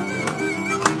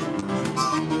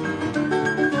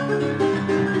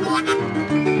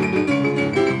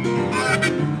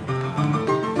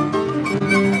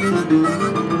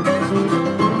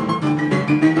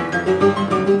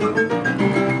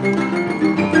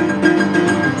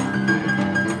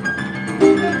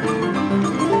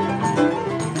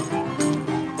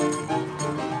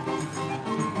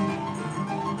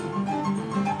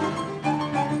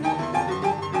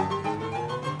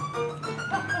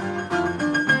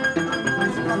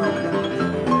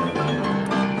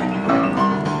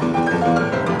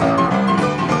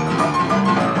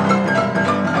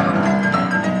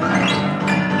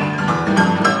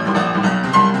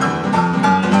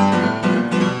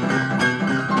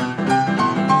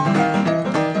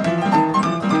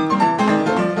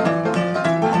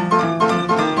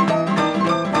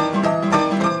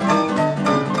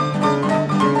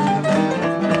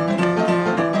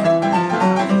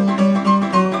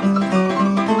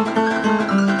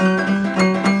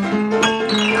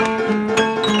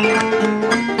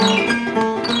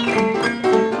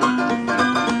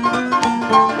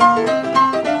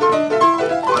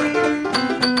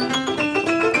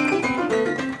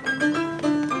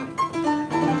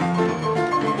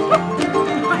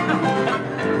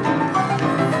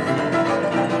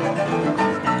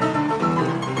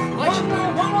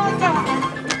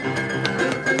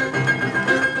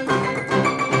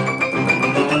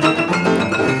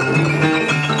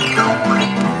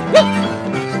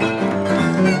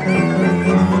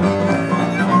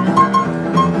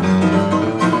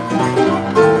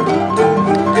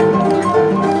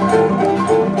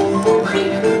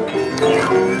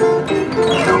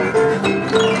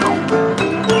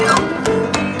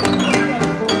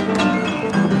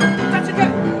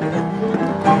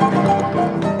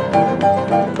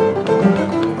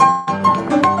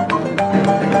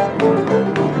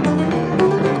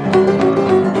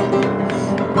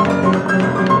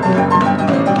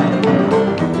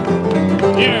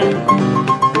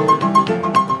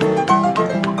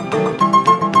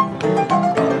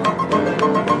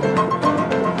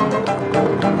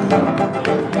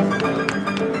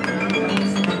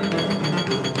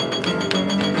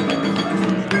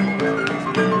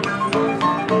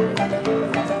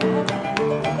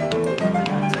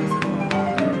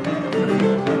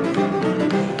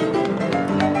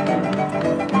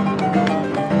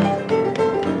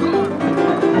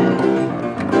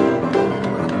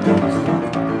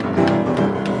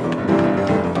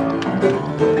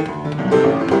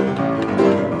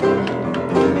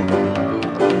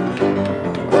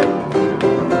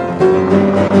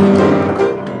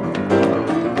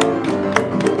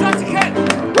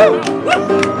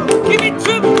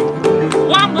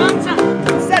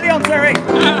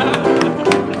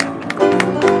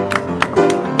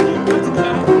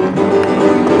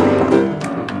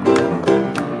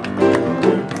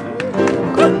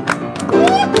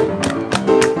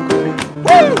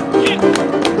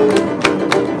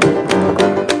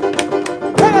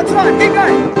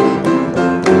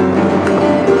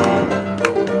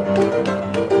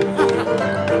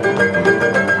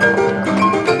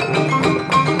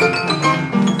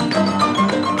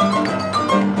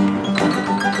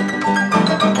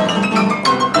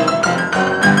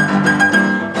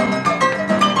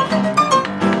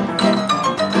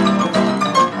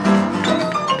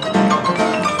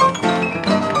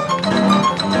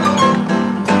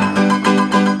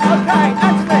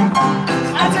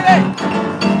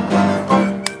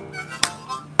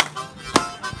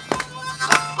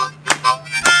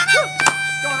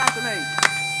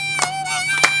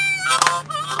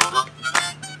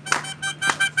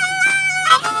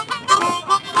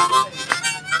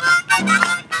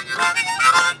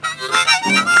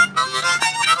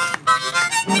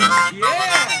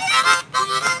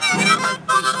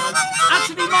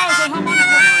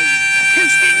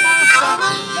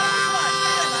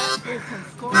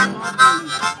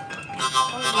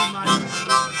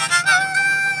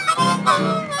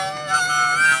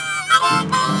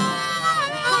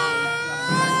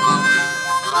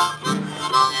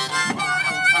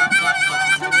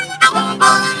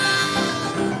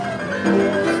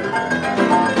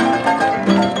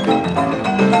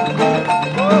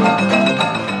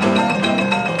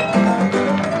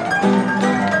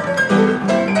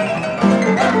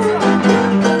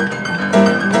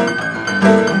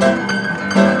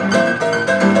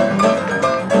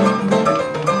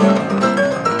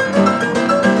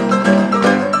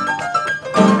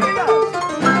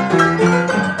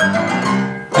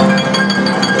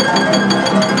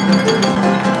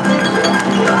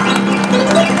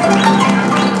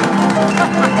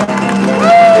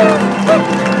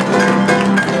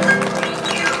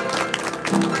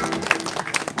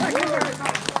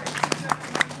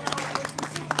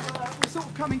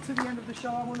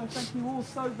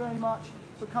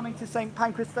 for coming to St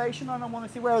Pancras Station, and I want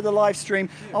to see where are the live stream.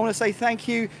 I want to say thank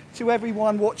you to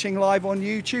everyone watching live on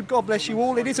YouTube. God bless you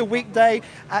all. It is a weekday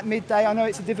at midday. I know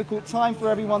it's a difficult time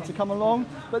for everyone to come along,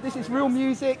 but this is real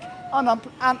music,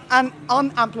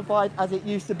 unamplified as it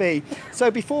used to be.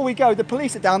 So before we go, the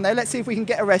police are down there. Let's see if we can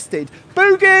get arrested.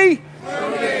 Boogie!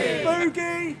 Boogie!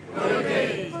 Boogie!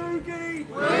 Boogie! Boogie!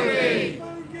 Boogie!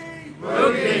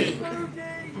 Boogie!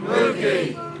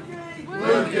 Boogie! Boogie!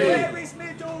 Where is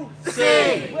middle? C.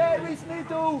 Where is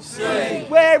middle? C.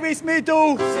 Where is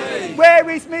middle? C. Where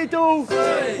is middle? C.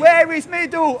 Where is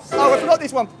middle? Oh, I forgot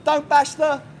this one. Don't bash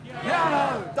the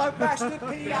piano. Don't bash the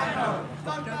piano.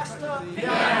 Don't bash the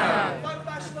piano. Don't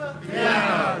bash the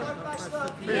piano. Don't bash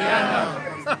the piano.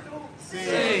 Where is middle? C.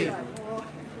 Okay,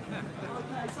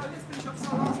 so let's finish up. It's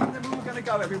our last one, then we're all going to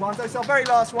go, everyone. So it's our very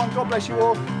last one. God bless you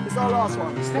all. It's our last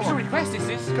one. Special request is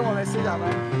this? Come on, let's see that,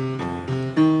 man.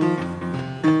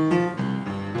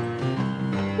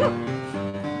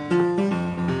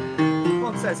 Come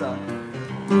on, Cesar.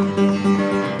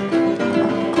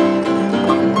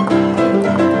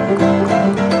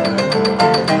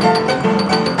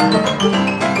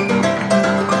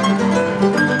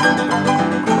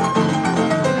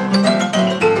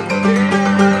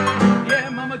 Yeah,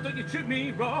 mama, don't you treat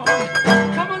me wrong.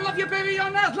 Come on, love your baby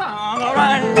all night long,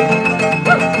 alright.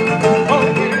 Oh,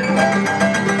 yeah.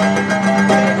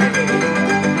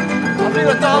 I feel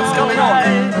a dance coming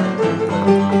on.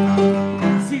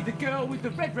 See the girl with the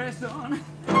red dress on.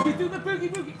 We do the boogie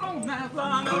woogie all night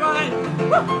long, alright.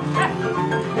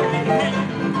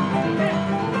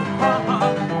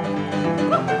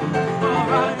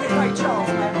 Alright. Hey, Charles,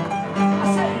 man. I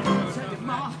said, tell your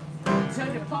mom,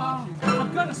 tell your pa,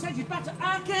 I'm gonna send you back to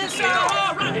Arkansas,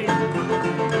 alright. Hey,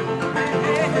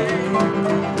 hey, hey.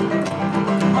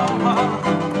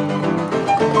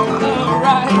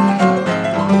 Alright.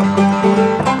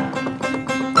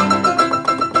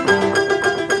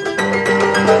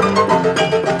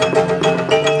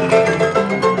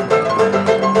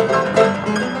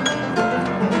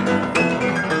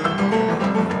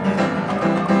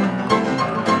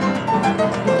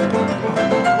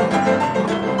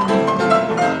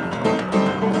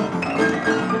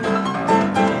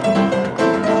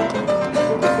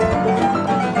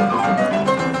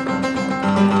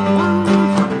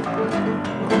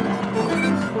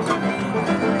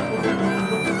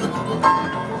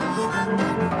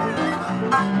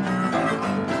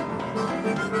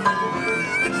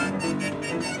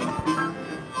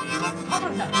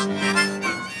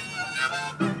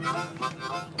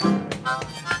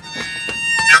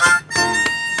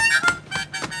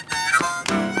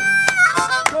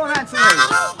 Go on, Anthony.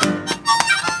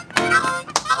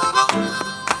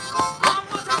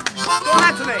 Go on,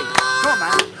 Anthony. Come on,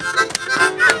 man.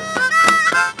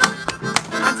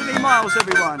 Anthony Miles,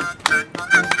 everyone.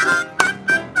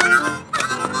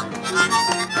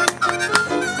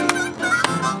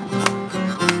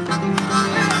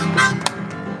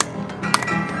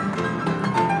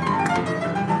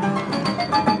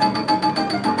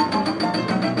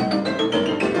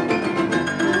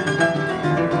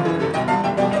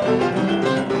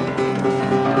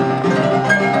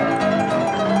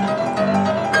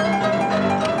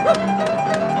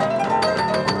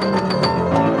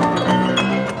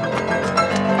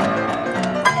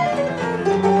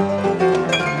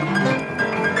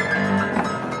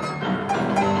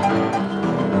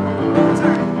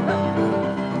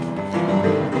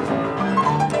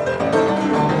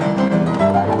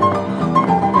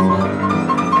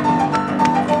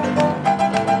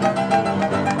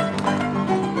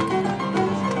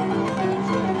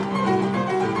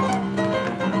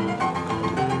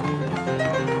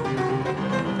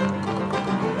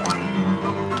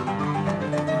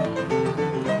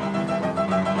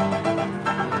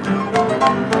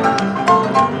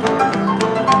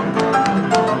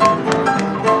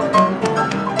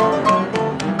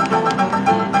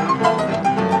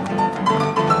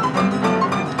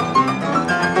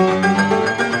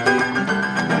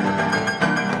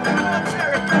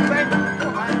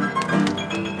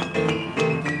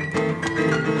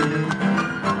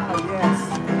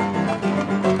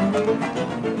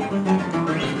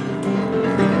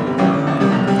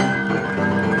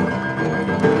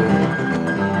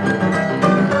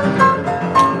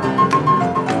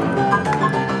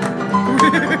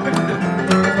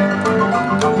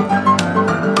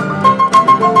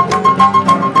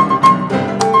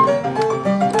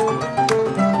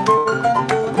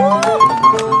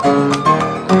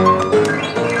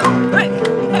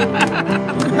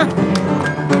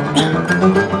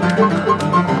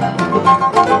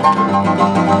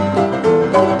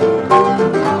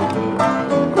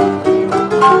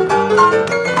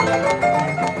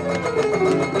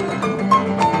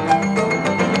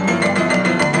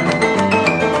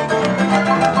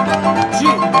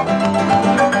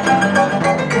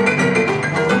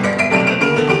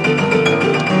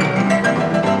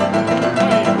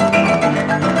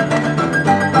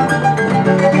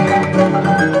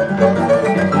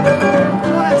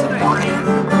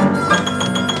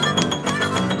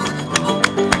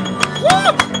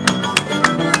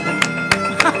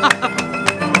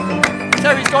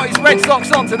 got his red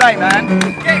socks on today, man.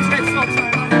 Get his red socks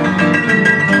on.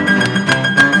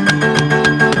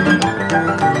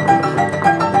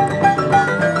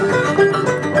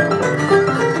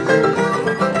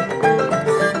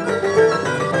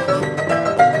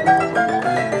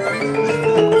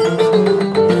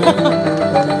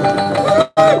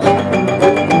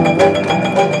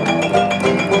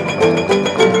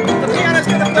 The piano's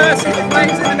going to burst into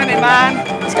flames in a minute,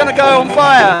 man. It's going to go on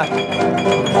fire.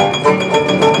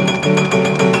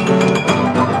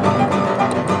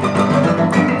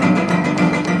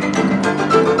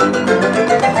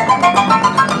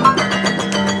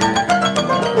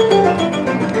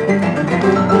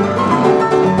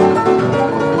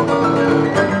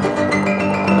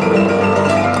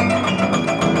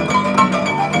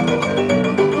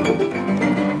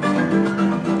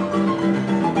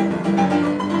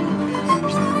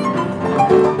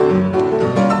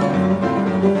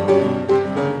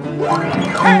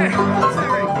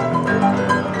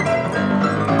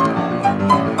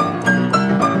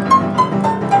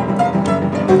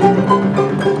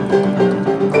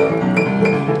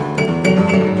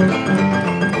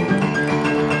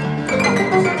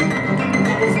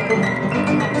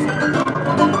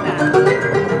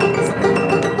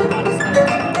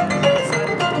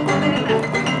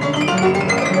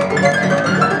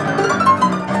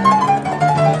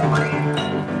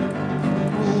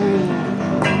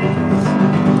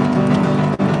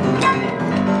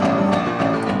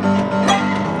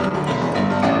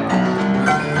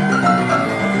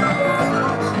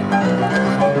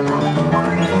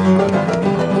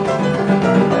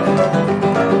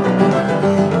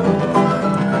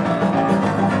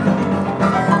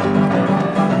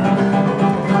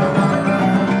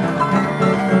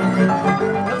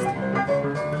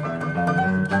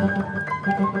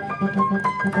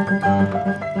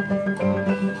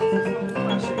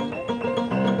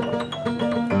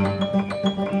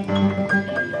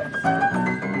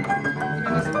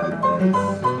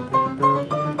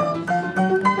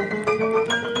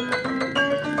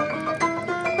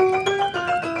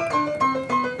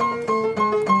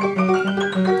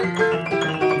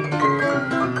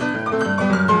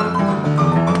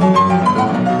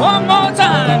 One more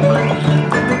time.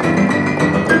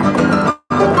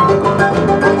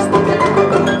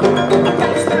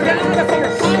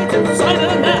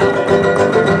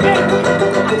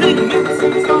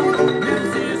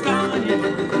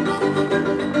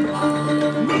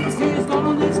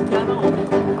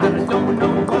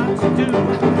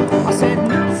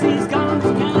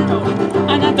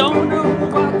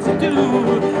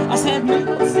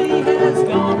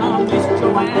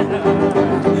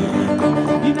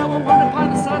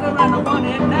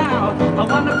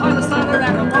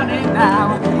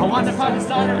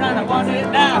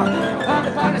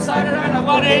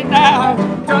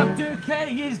 Dr.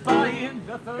 K is buying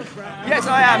the first round. Yes,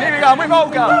 I am. Here we go. With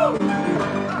Olga.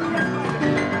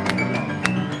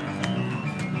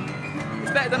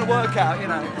 It's better than a workout, you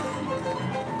know.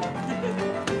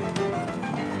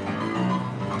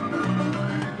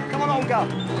 Come on, Olga.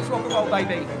 Let's rock and roll,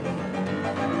 baby.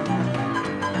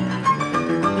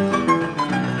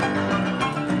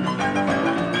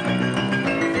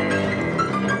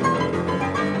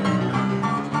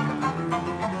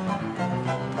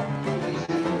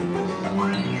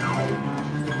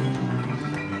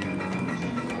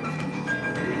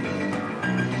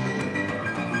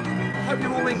 Hope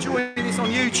you're all enjoying this on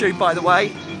YouTube, by the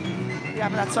way. We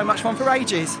haven't had so much fun for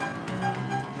ages.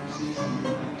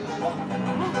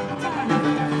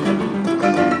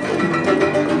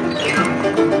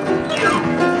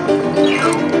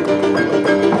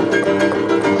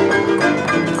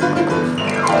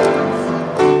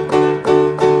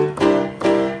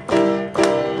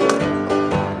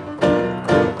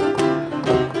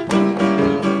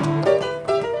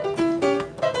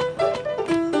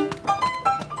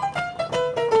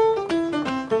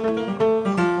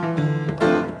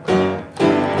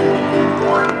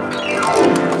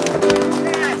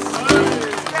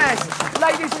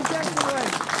 Ladies and gentlemen,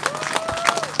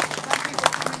 thank you for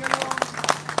coming along.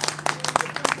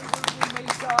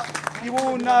 You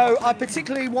all know I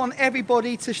particularly want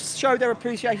everybody to show their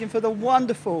appreciation for the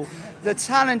wonderful, the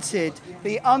talented,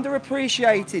 the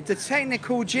underappreciated, the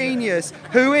technical genius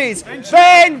who is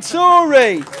Ben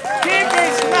Toury. Give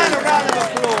this man a round of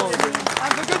applause.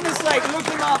 And for goodness sake, look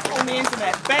him up on the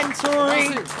internet. Ben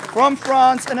Toury from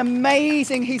France, an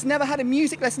amazing, he's never had a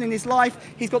music lesson in his life.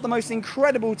 He's got the most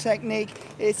incredible technique.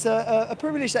 It's a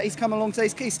privilege that he's come along today.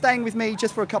 He's staying with me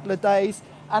just for a couple of days.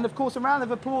 And of course, a round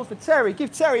of applause for Terry.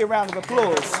 Give Terry a round of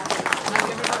applause.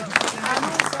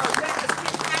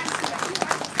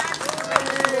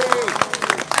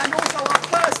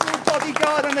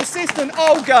 assistant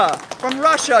Olga from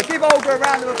Russia. Give Olga a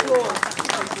round of applause.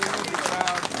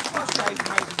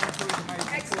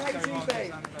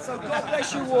 So God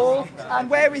bless you all. And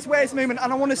where's Movement?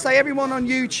 And I want to say, everyone on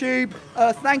YouTube,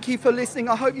 thank you for listening.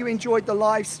 I hope you enjoyed the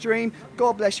live stream.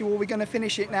 God bless you all. We're going to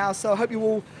finish it now. So I hope you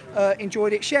all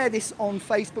enjoyed it. Share this on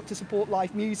Facebook to support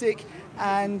live music.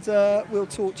 And we'll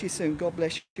talk to you soon. God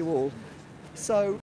bless you all. So.